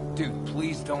 Dude,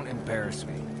 please don't embarrass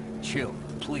me. Chill,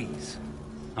 please.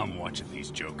 I'm watching these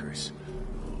jokers.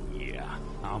 Oh yeah,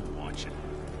 I'm watching.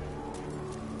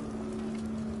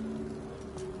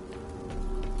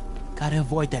 Gotta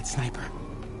avoid that sniper.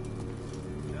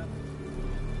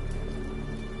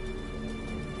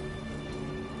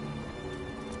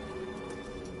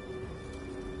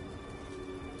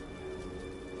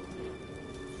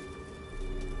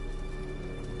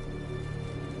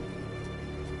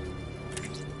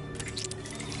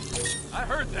 I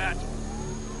heard that.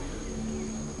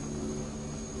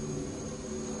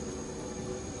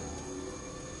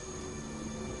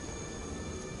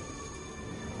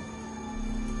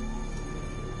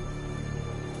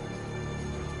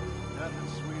 Nothing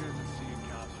sweeter than seeing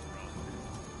cops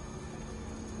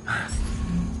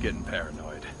around. Getting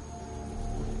paranoid.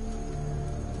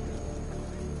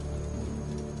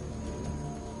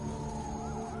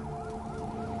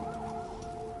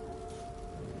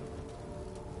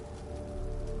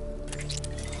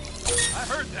 I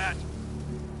heard that.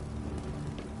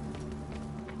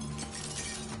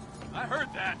 I heard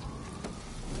that.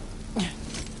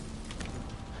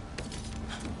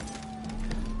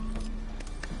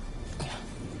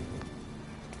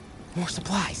 More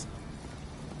supplies.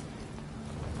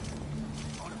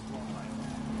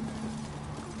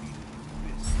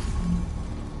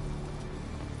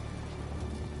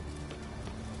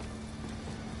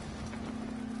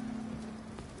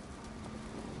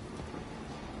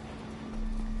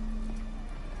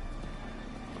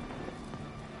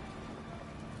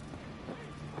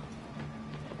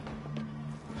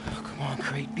 Come on,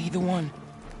 Crate, be the one.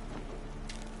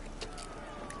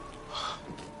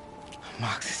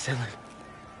 Amoxicillin.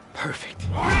 Perfect.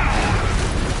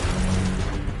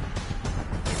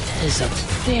 That is a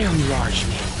very large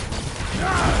man.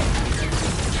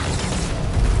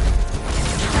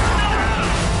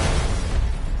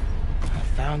 I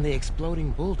found the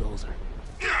exploding bulldozer.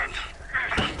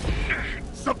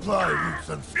 Supply routes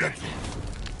and schedules.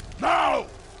 Now!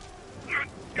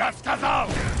 Я сказал!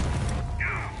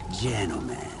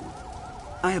 Gentlemen,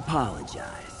 I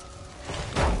apologize.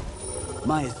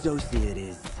 My associate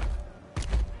is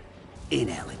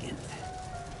inelegant.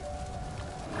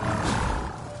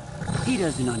 He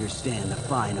doesn't understand the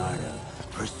fine art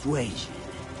of persuasion.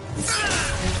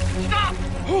 Stop!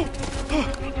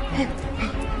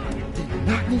 Did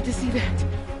not need to see that.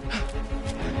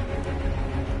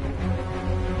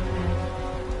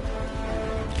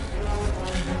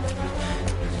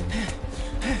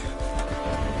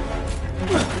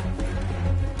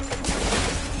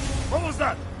 What was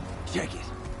that? Check it.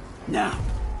 Now.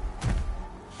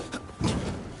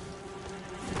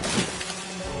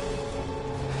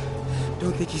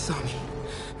 Don't think he saw me.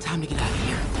 Time to get out of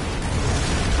here.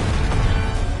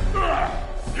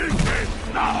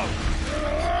 Now!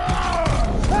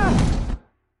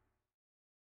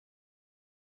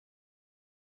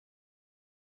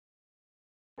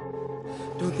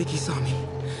 Don't think he saw me.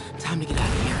 Time to get out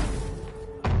of here.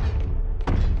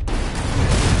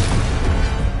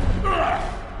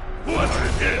 Whoever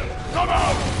is here, come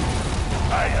out!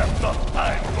 I have not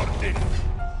time for this.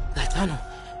 That tunnel.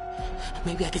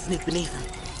 Maybe I can sneak beneath him.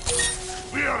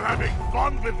 We are having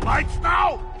fun with lights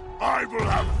now? I will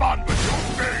have fun with your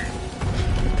face!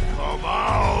 Come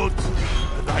out!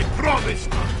 And I promise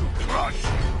not to crush you!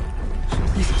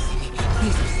 Please don't see me.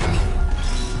 Please don't see me.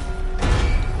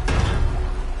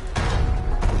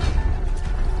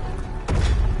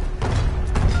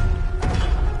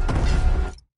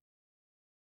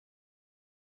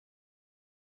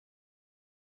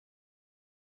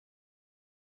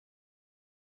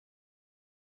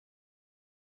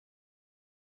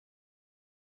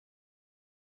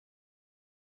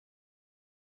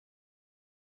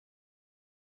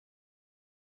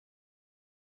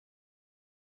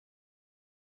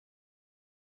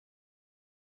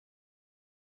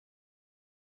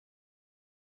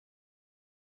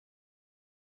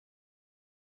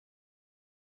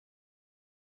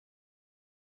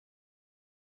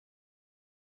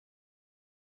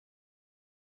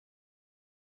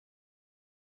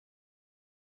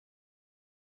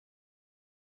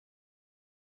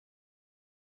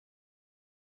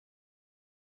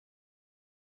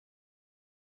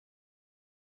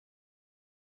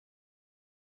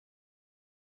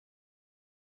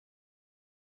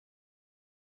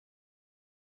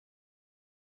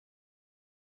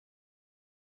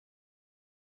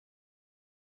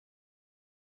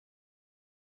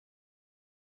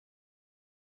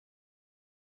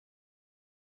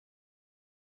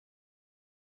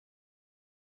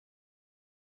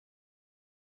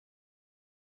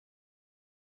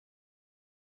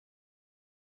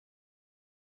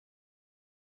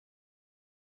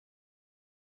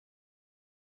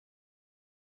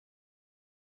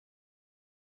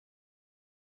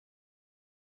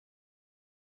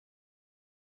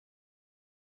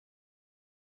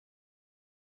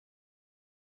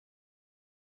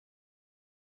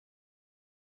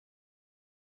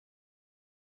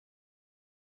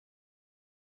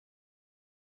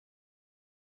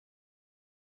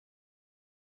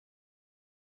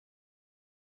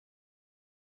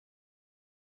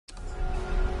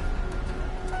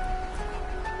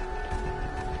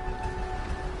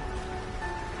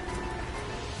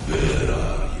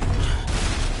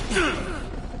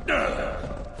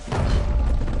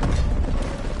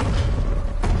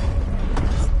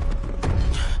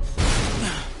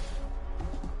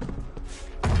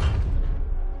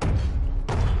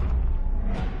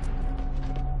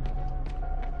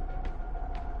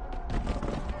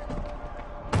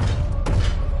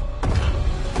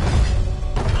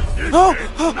 Oh!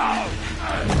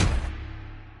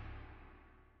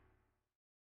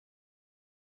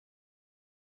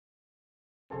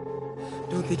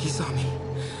 Don't think he saw me.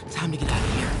 Time to get out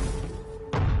of here.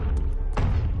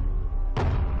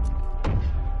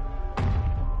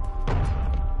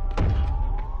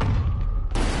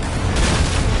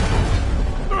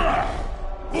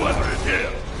 Whoever is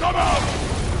here, come out!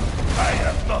 I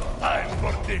have no time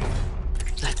for this.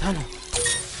 That tunnel.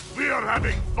 We are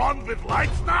having fun with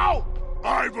lights now?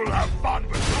 I will have fun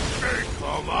with your face.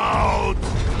 Come out!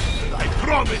 And I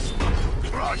promise not to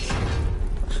crush you.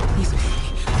 Please don't see me.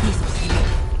 Please don't see me.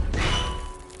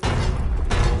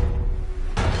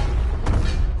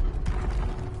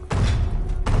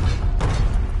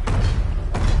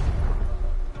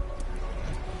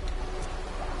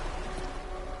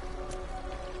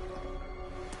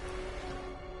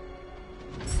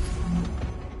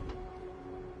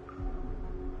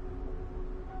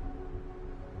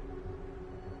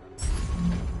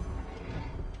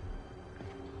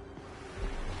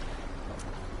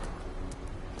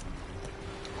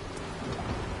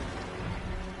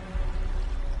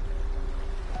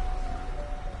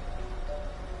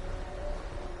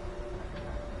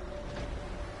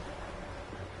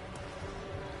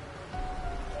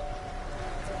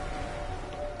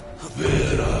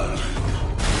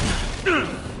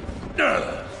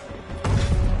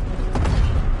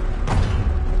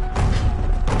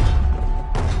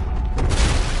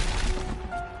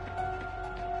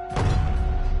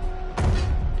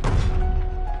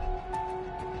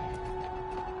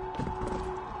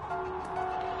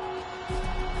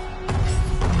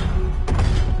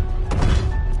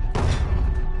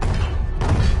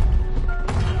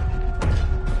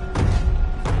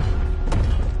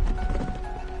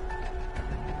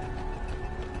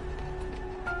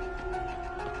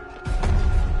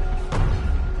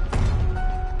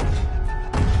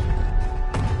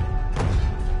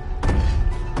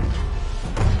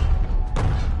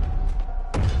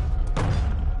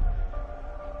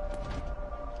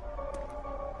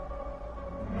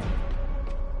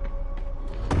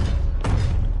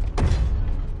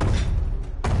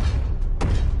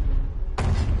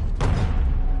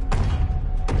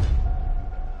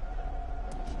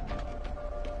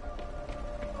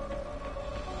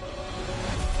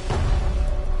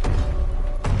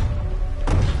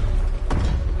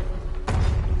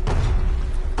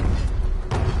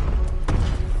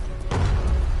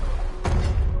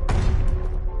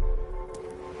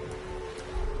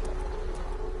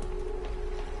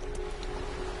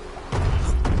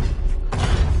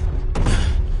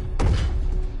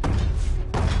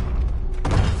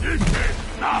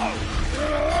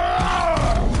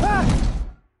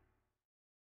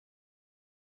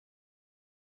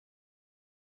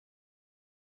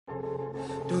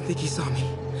 think he saw me.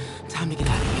 Time to get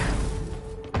out of here.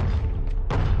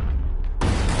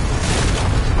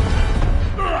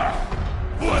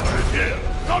 Whoever is here,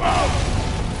 come out!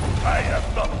 I have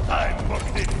no time for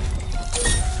this.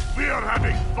 We are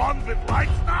having fun with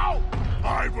lights now?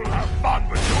 I will have fun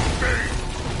with your face.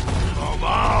 Come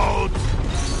out!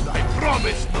 I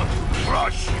promise not to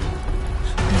crush you.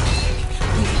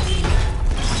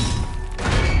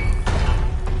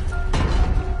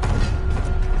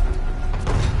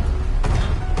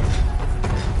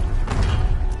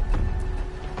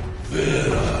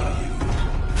 Where are you?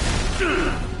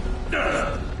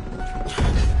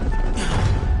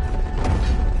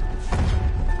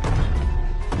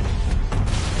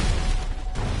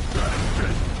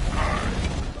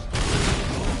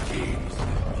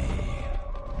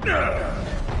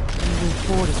 Moving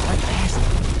forward is right past me.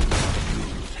 You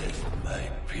test my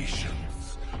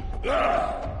patience.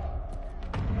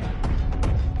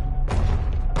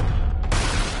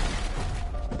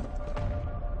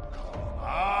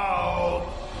 Out!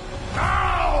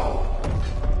 Now!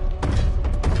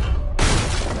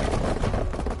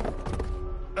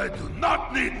 I do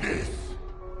not need this!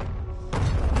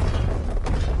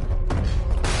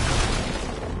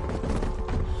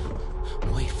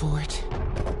 Wait for it.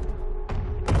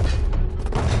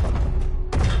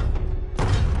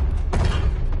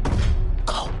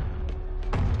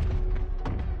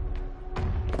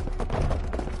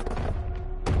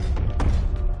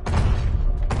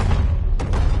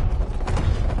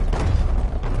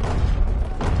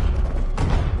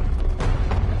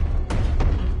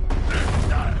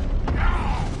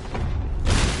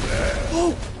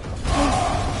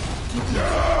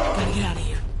 Gotta get out of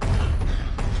here.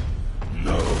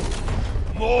 No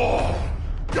more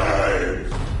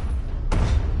games!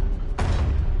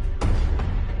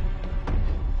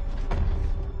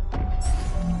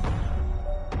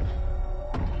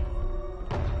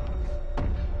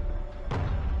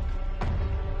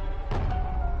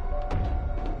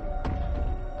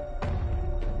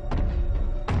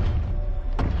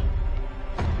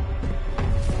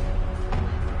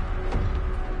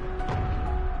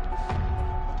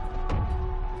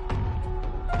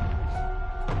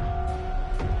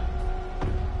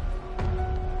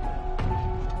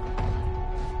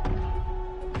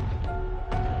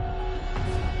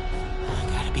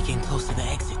 Gotta be getting close to the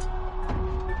exit.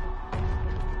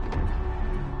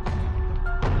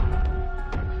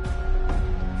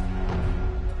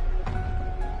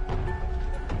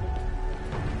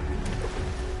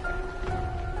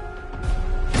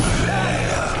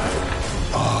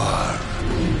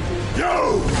 You!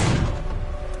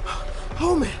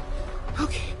 Oh man.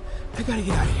 Okay, I gotta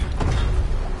get out of here.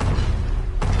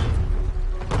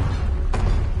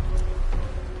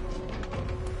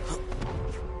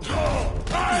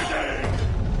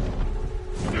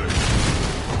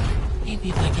 Maybe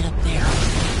if I get up there.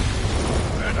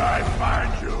 When I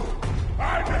find you, I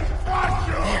will crush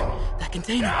you! There, that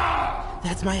container.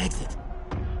 That's my exit.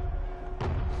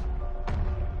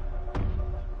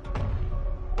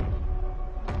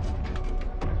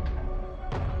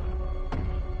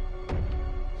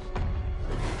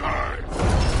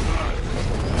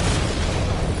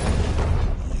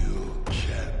 You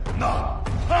cannot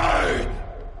hide!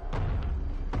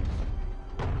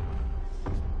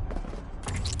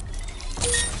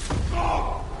 Go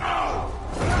out!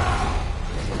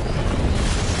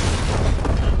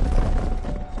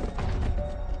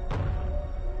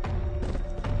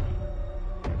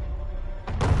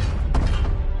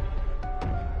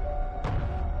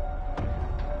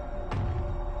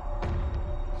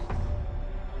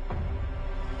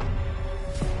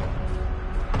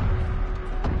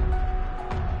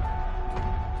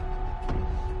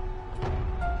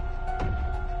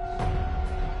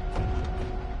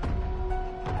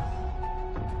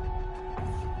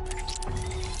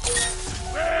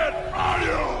 Where are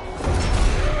you?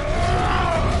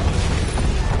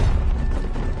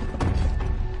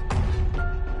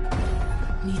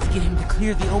 Need to get him to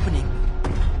clear the opening.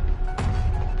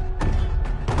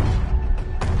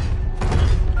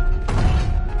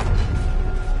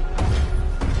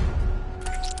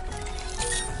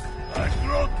 I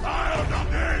grow tired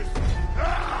of this!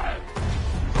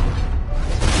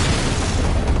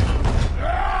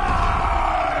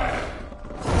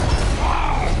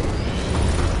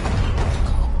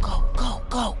 Go, go,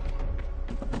 go.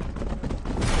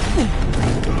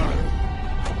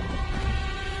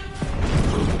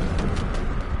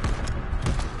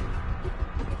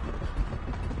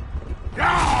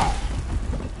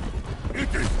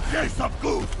 It is Case of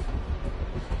Goose!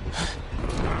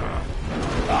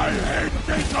 I hate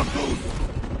Case of Goose!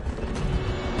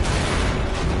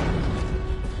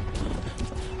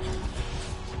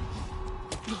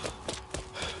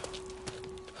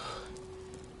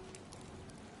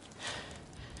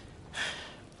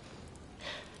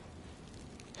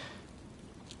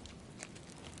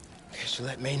 should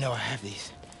let May know I have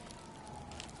these.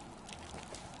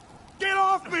 Get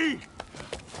off me!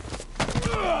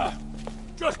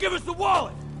 Just give us the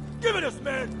wallet! Give it us,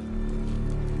 man!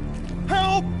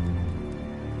 Help!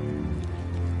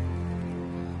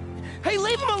 Hey,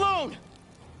 leave him alone!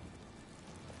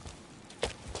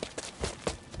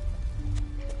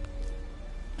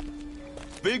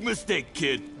 Big mistake,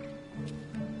 kid.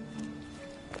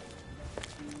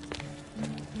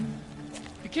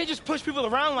 You can't just push people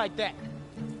around like that.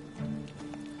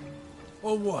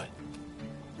 Or what?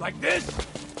 Like this?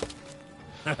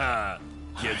 Haha,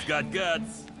 kid's got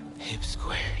guts. Hip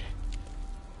squared.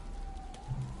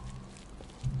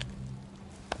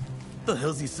 What the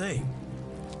hell's he saying?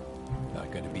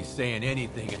 Not gonna be saying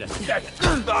anything in a second.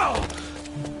 Oh!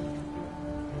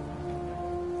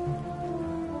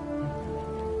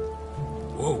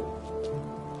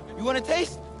 Whoa. You want a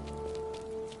taste?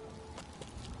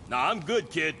 Nah, I'm good,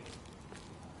 kid.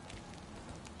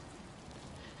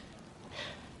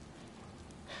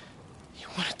 You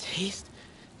want a taste?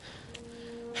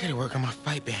 I gotta work on my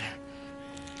fight banner.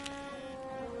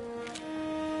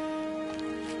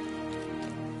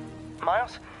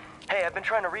 Miles? Hey, I've been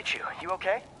trying to reach you. You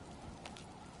okay?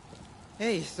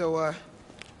 Hey, so,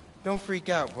 don't freak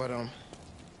out, but, I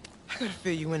gotta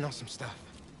fill you in on some stuff.